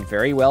sticks went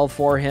very well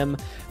for him.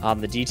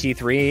 The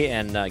DT3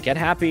 and Get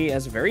Happy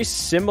has a very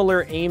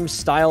similar aim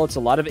style. It's a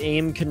lot of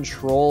aim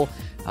control.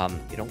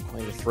 You don't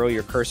going to throw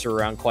your cursor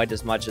around quite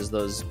as much as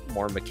those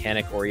more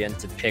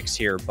mechanic-oriented picks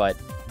here, but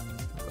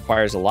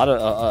requires a lot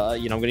of,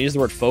 you know, I'm going to use the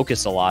word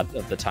focus a lot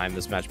of the time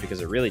this match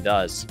because it really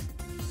does.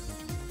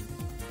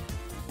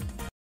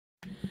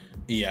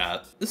 Yeah,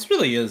 this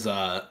really is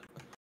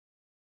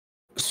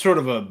sort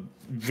of a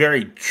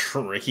very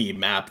tricky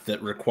map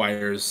that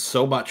requires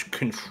so much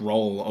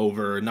control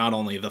over not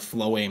only the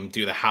flow aim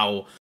due to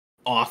how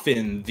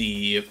often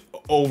the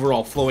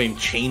overall flow aim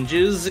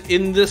changes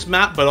in this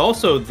map, but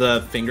also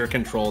the finger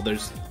control.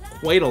 There's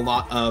quite a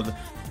lot of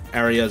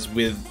areas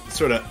with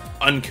sort of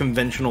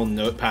unconventional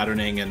note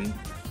patterning and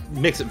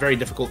makes it very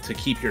difficult to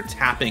keep your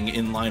tapping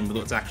in line with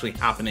what's actually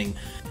happening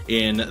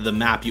in the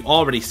map. You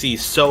already see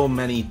so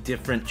many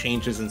different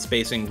changes in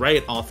spacing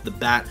right off the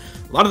bat.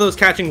 A lot of those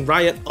catching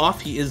Riot off.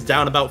 He is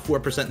down about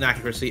 4% in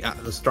accuracy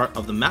at the start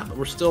of the map, but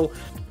we're still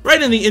right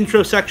in the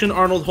intro section.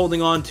 Arnold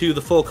holding on to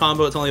the full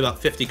combo. It's only about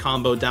 50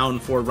 combo down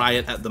for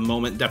Riot at the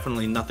moment.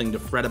 Definitely nothing to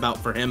fret about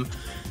for him.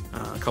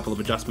 A couple of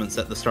adjustments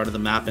at the start of the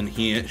map, and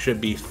he should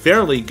be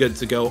fairly good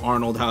to go.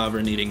 Arnold,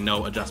 however, needing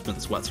no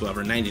adjustments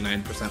whatsoever.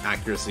 99%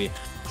 accuracy.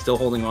 Still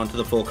holding on to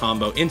the full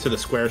combo into the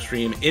square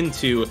stream,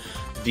 into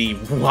the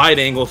wide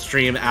angle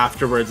stream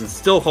afterwards, and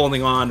still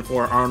holding on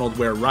for Arnold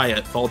where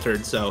Riot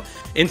faltered. So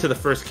into the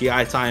first Ki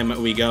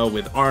time we go,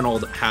 with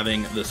Arnold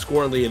having the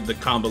score lead, the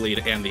combo lead,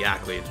 and the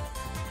AC lead.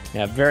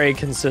 Yeah, very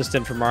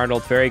consistent from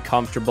Arnold, very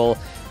comfortable.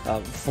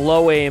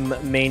 Flow aim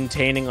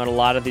maintaining on a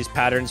lot of these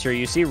patterns here.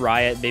 You see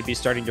Riot maybe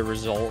starting to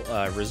resort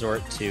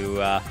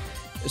to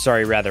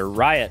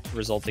Riot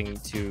resorting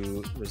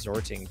to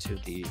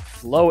the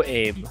flow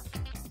aim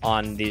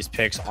on these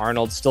picks.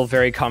 Arnold still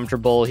very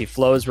comfortable. He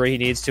flows where he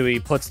needs to. He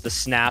puts the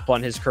snap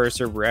on his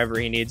cursor wherever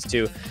he needs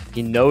to.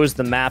 He knows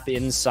the map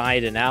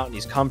inside and out, and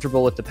he's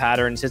comfortable with the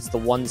patterns. Hits the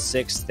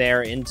 1/6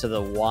 there into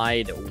the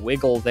wide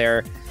wiggle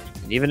there.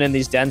 And even in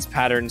these dense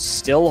patterns,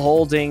 still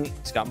holding.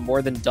 He's got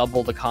more than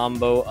double the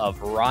combo of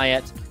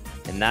Riot.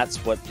 and that's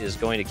what is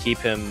going to keep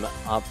him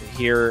up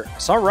here. I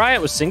saw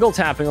Riot was single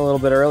tapping a little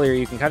bit earlier.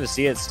 You can kind of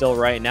see it still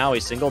right now. He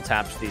single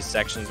taps these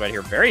sections right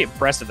here. Very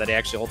impressive that he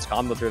actually holds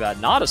combo through that.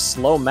 Not a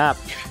slow map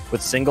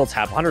with single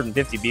tap,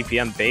 150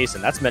 BPM base,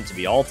 and that's meant to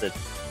be ulted.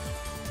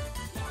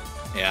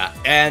 Yeah,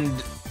 and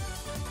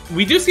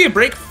we do see a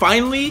break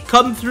finally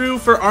come through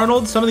for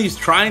Arnold. Some of these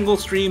triangle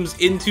streams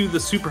into the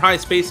super high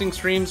spacing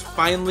streams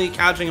finally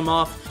catching him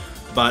off.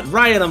 But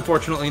Riot,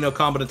 unfortunately, no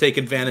combo to take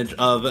advantage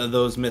of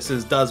those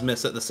misses. Does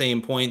miss at the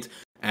same point,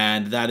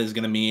 and that is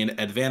going to mean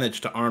advantage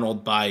to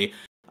Arnold by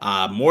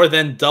more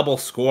than double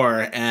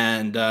score.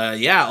 And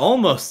yeah,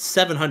 almost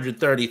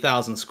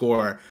 730,000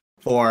 score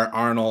for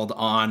Arnold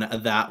on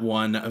that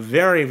one.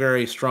 Very,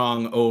 very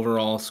strong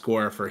overall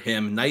score for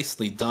him.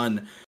 Nicely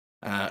done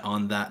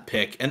on that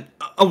pick. And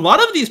a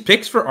lot of these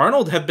picks for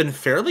Arnold have been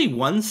fairly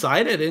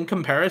one-sided in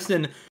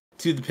comparison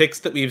to the picks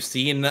that we've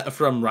seen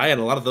from Riot.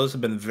 A lot of those have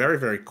been very,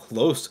 very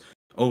close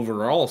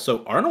overall.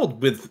 So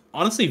Arnold with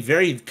honestly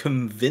very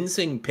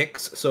convincing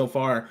picks so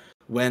far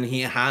when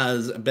he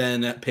has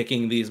been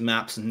picking these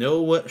maps.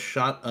 No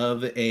shot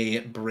of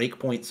a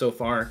breakpoint so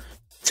far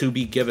to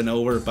be given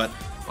over, but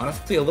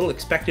honestly a little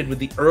expected with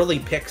the early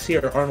picks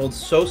here. Arnold's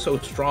so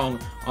strong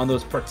on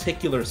those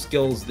particular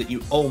skills that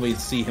you always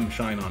see him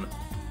shine on.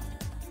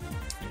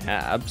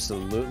 Yeah,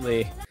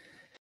 absolutely.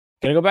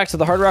 Gonna go back to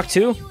the Hard Rock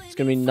 2. It's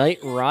gonna be Knight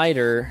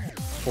Rider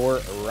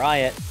for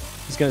Riot.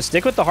 He's gonna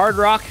stick with the Hard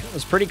Rock.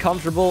 Was pretty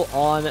comfortable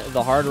on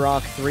the Hard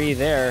Rock 3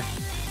 there.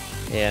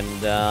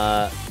 And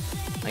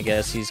I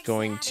guess he's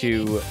going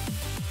to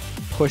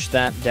push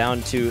that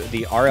down to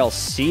the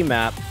RLC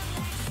map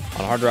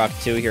on Hard Rock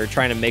 2 here,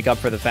 trying to make up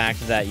for the fact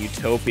that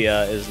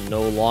Utopia is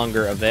no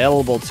longer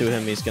available to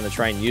him. He's gonna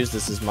try and use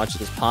this as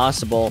much as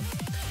possible.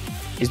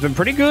 He's been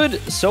pretty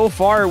good so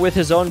far with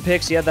his own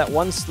picks. He had that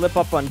one slip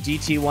up on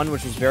DT1,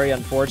 which was very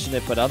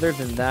unfortunate, but other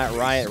than that,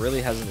 Riot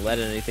really hasn't let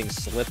anything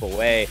slip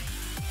away,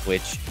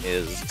 which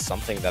is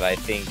something that I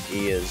think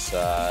he is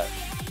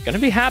going to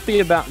be happy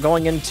about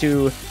going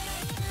into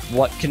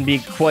what can be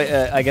quite,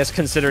 I guess,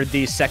 considered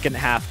the second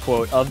half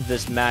quote of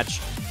this match,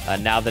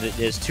 now that it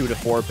is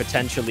 2-4,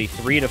 potentially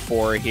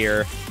 3-4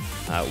 here.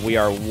 We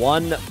are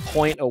 1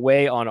 point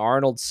away on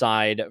Arnold's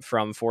side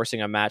from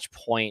forcing a match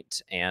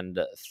point, and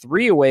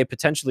 3 away,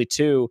 potentially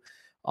 2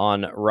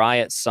 on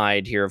Riot's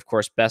side here. Of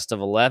course, best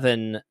of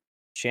 11.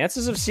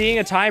 Chances of seeing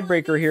a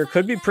tiebreaker here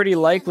could be pretty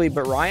likely,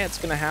 but Riot's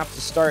going to have to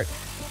start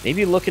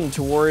maybe looking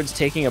towards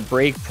taking a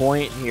break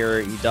point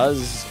here. He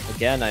does,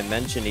 again, I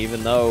mentioned,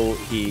 even though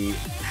he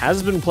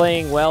has been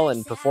playing well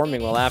and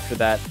performing well after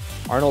that,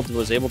 Arnold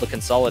was able to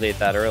consolidate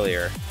that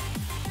earlier.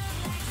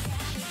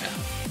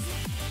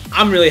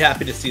 I'm really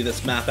happy to see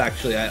this map,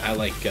 actually. I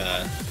like,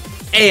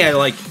 I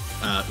like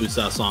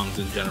USA songs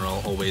in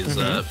general, always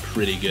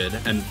pretty good.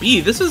 And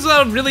B, this is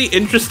a really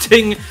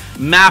interesting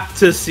map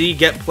to see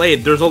get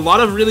played. There's a lot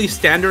of really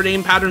standard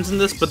aim patterns in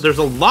this, but there's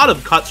a lot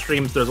of cut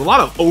streams, there's a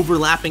lot of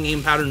overlapping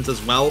aim patterns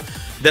as well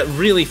that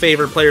really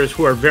favor players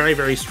who are very,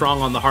 very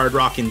strong on the Hard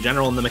Rock in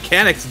general. And the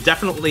mechanics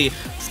definitely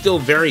still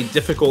very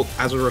difficult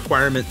as a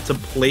requirement to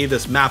play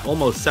this map.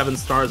 Almost 7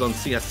 stars on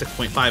CS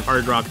 6.5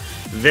 Hard Rock.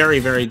 Very,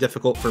 very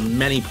difficult for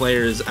many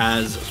players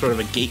as sort of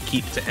a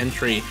gatekeep to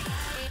entry.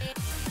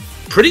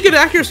 Pretty good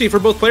accuracy for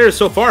both players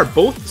so far.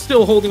 Both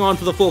still holding on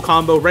to the full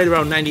combo, right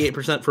around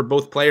 98% for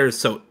both players.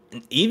 So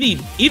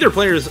either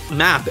player's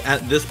map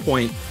at this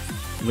point,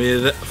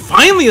 with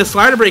finally a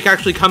slider break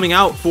actually coming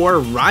out for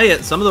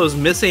Riot. Some of those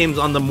misaims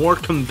on the more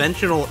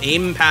conventional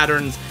aim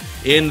patterns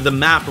in the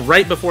map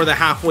right before the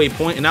halfway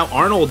point. And now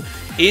Arnold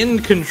in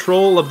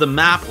control of the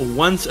map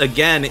once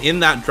again, in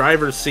that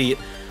driver's seat,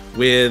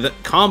 with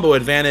combo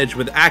advantage,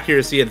 with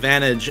accuracy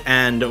advantage,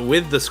 and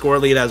with the score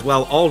lead as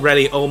well.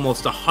 Already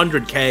almost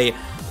 100k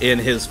in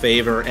his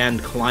favor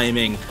and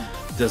climbing.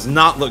 Does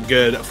not look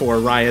good for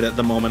Riot at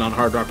the moment on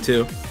Hard Rock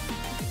 2.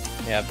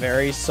 Yeah,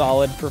 very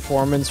solid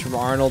performance from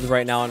Arnold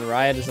right now, and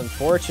Riot is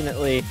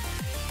unfortunately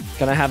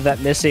gonna have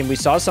that missing. We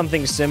saw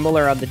something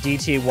similar on the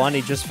DT1.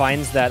 He just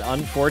finds that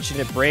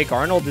unfortunate break.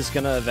 Arnold is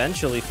gonna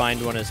eventually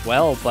find one as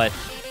well, but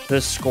the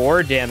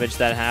score damage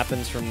that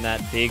happens from that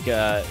big,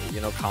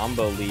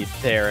 combo lead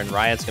there, and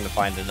Riot's gonna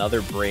find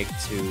another break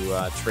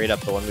to trade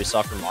up the one we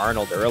saw from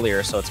Arnold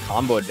earlier. So it's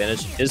combo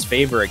advantage in his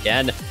favor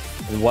again.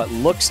 And what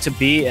looks to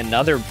be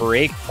another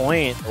break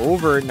point,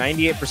 over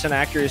 98%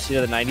 accuracy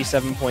to the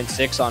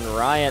 97.6 on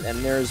Riot,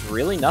 and there's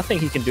really nothing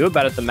he can do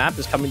about it. The map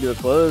is coming to a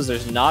close.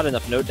 There's not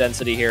enough node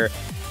density here.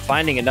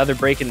 Finding another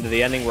break into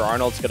the ending where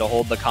Arnold's going to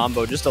hold the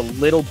combo just a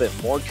little bit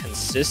more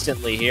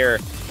consistently here.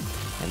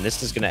 And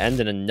this is going to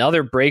end in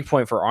another break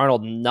point for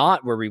Arnold,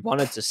 not where we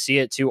wanted to see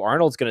it too.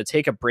 Arnold's going to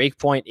take a break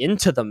point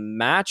into the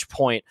match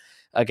point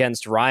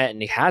against Riot,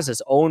 and he has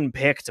his own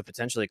pick to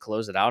potentially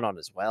close it out on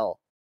as well.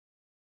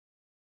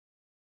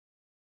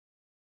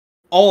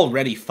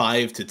 Already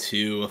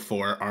 5-2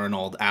 for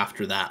Arnold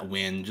after that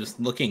win. Just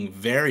looking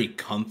very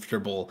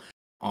comfortable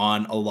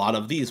on a lot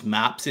of these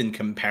maps in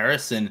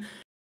comparison.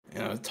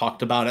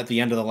 talked about at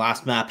the end of the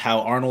last map how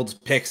Arnold's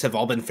picks have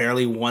all been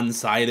fairly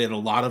one-sided. A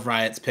lot of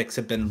Riot's picks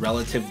have been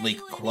relatively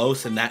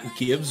close, and that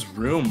gives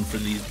room for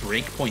these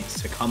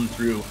breakpoints to come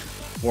through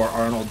for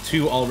Arnold.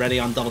 2 already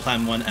on Double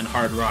Time 1 and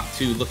Hard Rock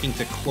 2, looking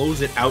to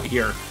close it out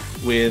here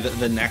with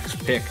the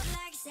next pick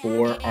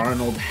for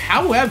Arnold.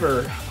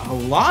 However, a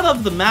lot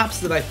of the maps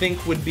that I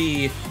think would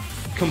be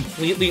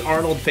completely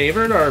Arnold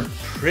favored are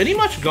pretty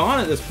much gone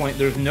at this point.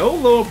 There's no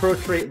low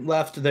approach rate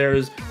left.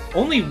 There's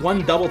only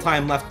 1 double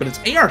time left, but it's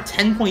AR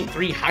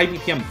 10.3 high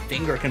BPM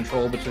finger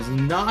control, which is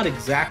not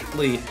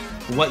exactly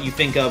what you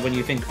think of when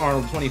you think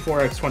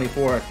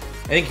Arnold24x24.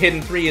 I think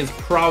Hidden 3 is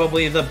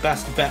probably the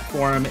best bet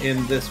for him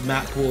in this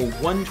map pool.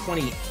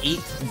 128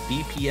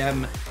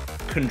 BPM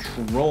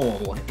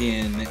control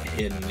in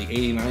Hidden, the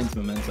 89's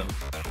momentum.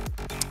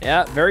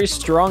 Yeah, very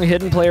strong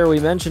Hidden player. We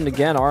mentioned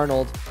again,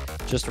 Arnold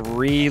just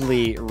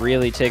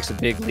really takes a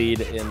big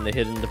lead in the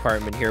Hidden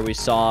department here. We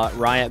saw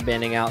Riot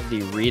banning out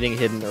the reading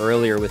Hidden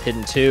earlier with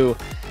Hidden 2,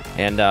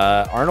 and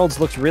Arnold's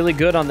looked really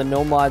good on the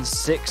No Mod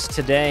 6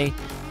 today.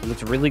 He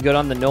looked really good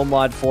on the No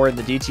Mod 4, and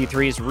the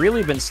DT3 has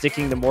really been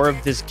sticking to more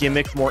of this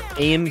gimmick, more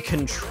aim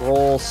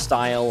control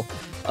style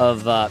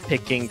of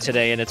picking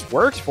today, and it's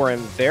worked for him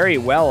very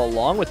well.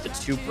 Along with the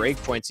 2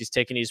 breakpoints he's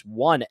taken, he's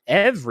won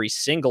every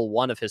single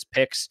one of his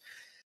picks.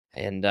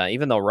 And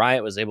even though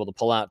Riot was able to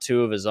pull out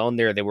 2 of his own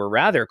there, they were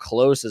rather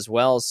close as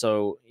well.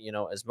 So,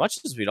 as much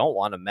as we don't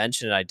want to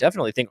mention it, I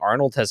definitely think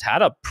Arnold has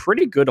had a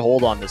pretty good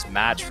hold on this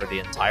match for the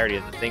entirety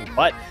of the thing.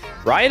 But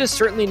Riot is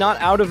certainly not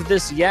out of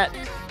this yet.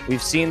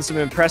 We've seen some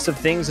impressive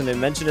things, and I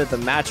mentioned it the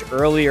match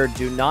earlier.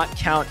 Do not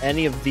count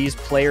any of these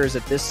players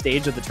at this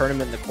stage of the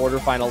tournament in the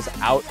quarterfinals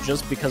out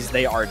just because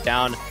they are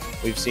down.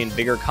 We've seen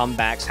bigger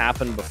comebacks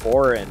happen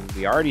before, and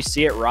we already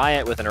see it.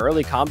 Riot with an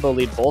early combo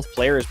lead, both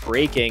players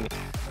breaking.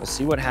 We'll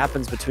see what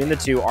happens between the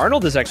two.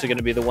 Arnold is actually going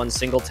to be the one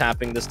single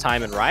tapping this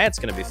time, and Riot's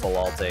going to be full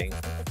ulting.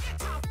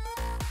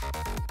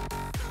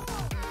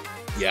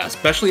 Yeah,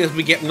 especially as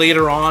we get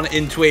later on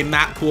into a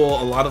map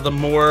pool, a lot of the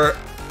more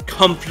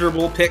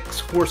comfortable picks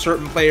for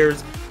certain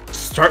players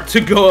start to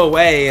go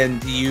away,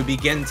 and you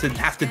begin to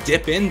have to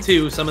dip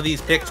into some of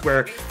these picks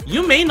where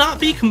you may not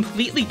be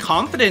completely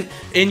confident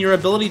in your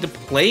ability to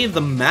play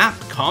the map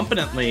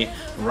competently.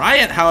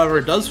 Riot,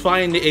 however, does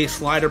find a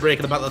slider break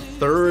at about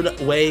the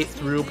 3rd way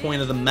through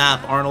point of the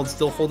map. Arnold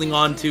still holding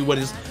on to what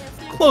is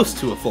close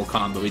to a full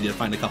combo. We did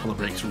find a couple of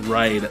breaks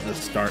right at the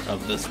start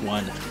of this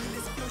one.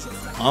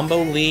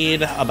 Combo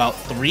lead about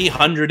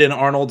 300 in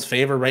Arnold's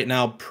favor right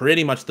now.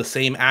 Pretty much the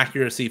same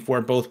accuracy for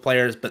both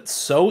players, but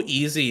so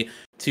easy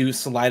to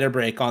slider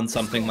break on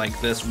something like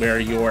this where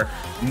you're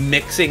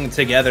mixing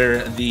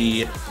together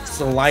the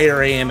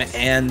slider aim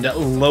and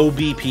low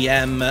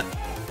BPM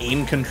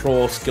aim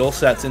control skill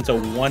sets into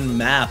one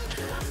map.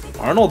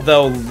 Arnold,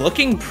 though,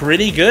 looking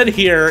pretty good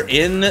here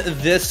in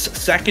this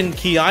second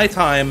Ki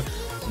time.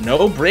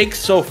 No breaks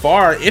so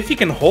far. If he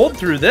can hold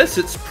through this,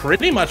 it's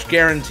pretty much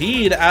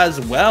guaranteed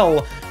as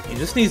well. He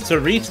just needs to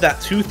reach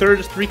that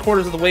 2/3, 3/4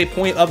 of the way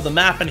point of the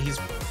map, and he's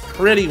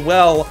pretty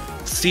well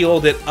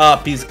sealed it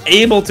up. He's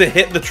able to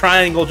hit the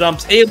triangle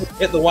jumps, able to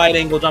hit the wide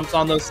angle jumps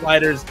on those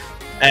sliders,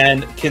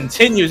 and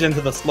continues into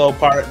the slow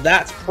part.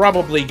 That's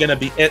probably going to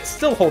be it.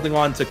 Still holding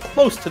on to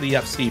close to the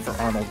FC for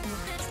Arnold.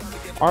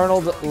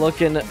 Arnold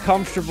looking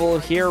comfortable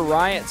here.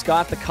 Riot's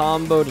got the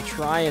combo to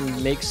try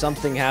and make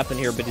something happen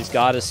here, but he's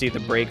got to see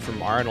the break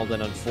from Arnold,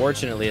 and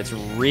unfortunately, it's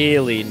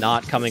really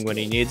not coming when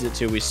he needs it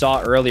to. We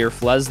saw earlier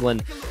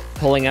Fleslin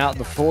pulling out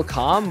the full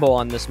combo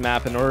on this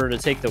map in order to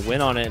take the win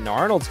on it, and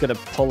Arnold's going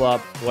to pull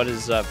up what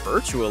is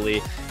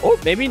virtually... Oh,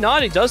 maybe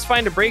not. He does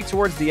find a break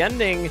towards the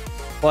ending,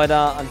 but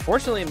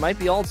unfortunately, it might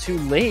be all too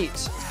late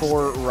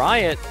for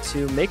Riot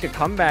to make a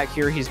comeback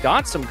here. He's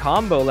got some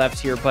combo left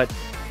here, but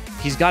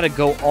he's got to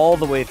go all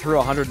the way through.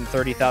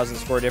 130,000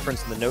 score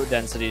difference in the note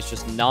density is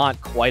just not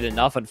quite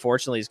enough.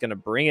 Unfortunately, he's going to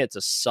bring it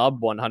to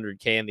sub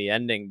 100k in the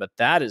ending, but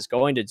that is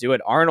going to do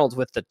it. Arnold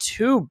with the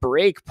 2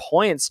 break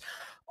points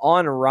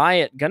on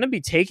Riot, going to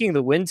be taking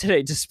the win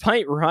today,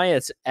 despite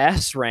Riot's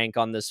S rank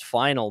on this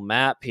final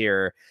map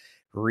here.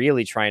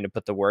 Really trying to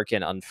put the work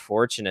in.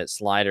 Unfortunate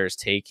sliders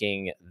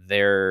taking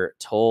their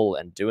toll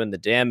and doing the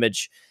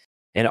damage.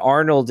 And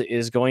Arnold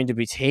is going to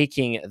be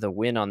taking the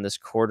win on this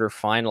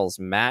quarterfinals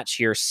match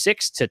here.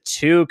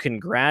 6-2.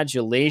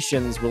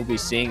 Congratulations. We'll be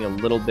seeing a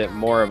little bit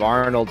more of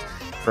Arnold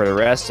for the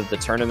rest of the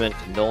tournament.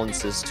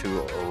 Condolences to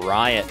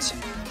Riot.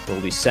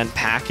 Will be sent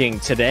packing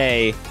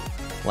today,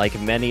 like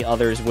many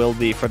others will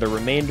be for the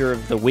remainder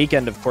of the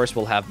weekend. Of course,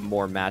 we'll have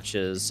more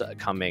matches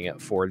coming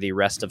for the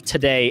rest of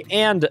today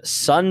and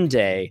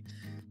Sunday.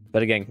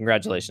 But again,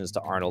 congratulations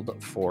to Arnold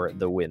for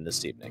the win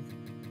this evening.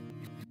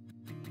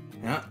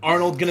 Yeah,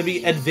 Arnold going to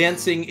be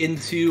advancing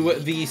into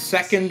the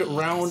second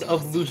round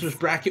of losers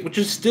bracket, which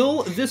is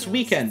still this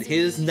weekend.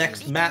 His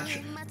next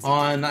match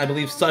on, I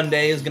believe,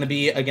 Sunday is going to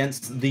be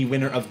against the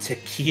winner of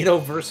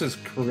Taquito versus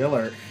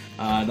Kriller.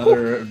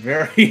 Another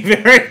very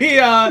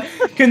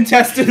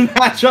contested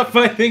matchup,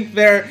 I think,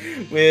 there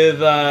with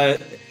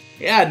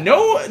Yeah,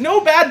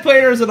 no bad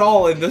players at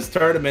all in this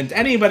tournament.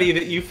 Anybody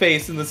that you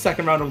face in the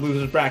second round of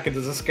losers bracket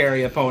is a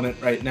scary opponent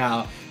right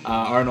now.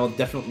 Arnold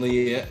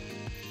definitely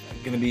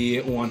going to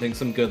be wanting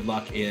some good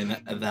luck in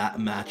that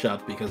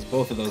matchup because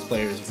both of those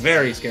players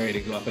very scary to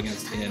go up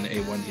against in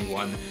a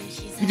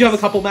 1v1. We do have a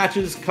couple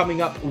matches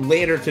coming up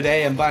later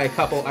today, and by a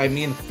couple I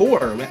mean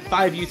 4. At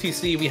 5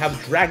 UTC we have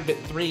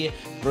Dragbit 3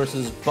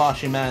 versus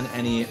Boshiman.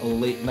 Any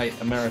late night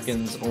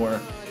Americans or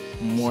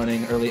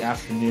morning, early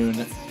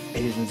afternoon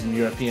Asians and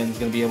Europeans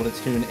going to be able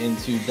to tune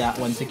into that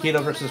one.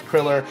 Takedo versus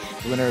Kriller,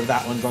 the winner of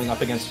that one going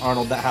up against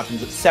Arnold. That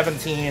happens at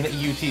 17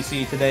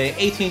 UTC today.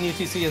 18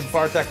 UTC is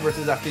Bartek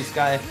versus FD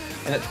Sky,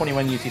 and at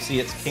 21 UTC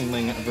it's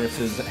Kingling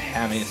versus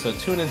Hammy. So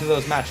tune into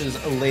those matches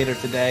later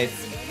today,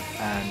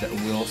 and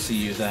we'll see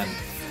you then.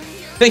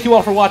 Thank you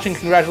all for watching.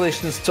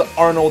 Congratulations to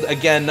Arnold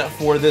again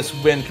for this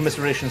win.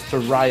 Commiserations to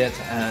Riot,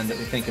 and we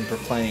thank him for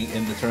playing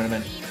in the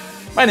tournament.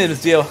 My name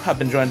is Dio. I've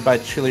been joined by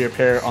Chili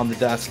Repair on the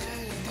desk.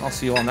 I'll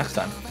see you all next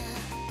time.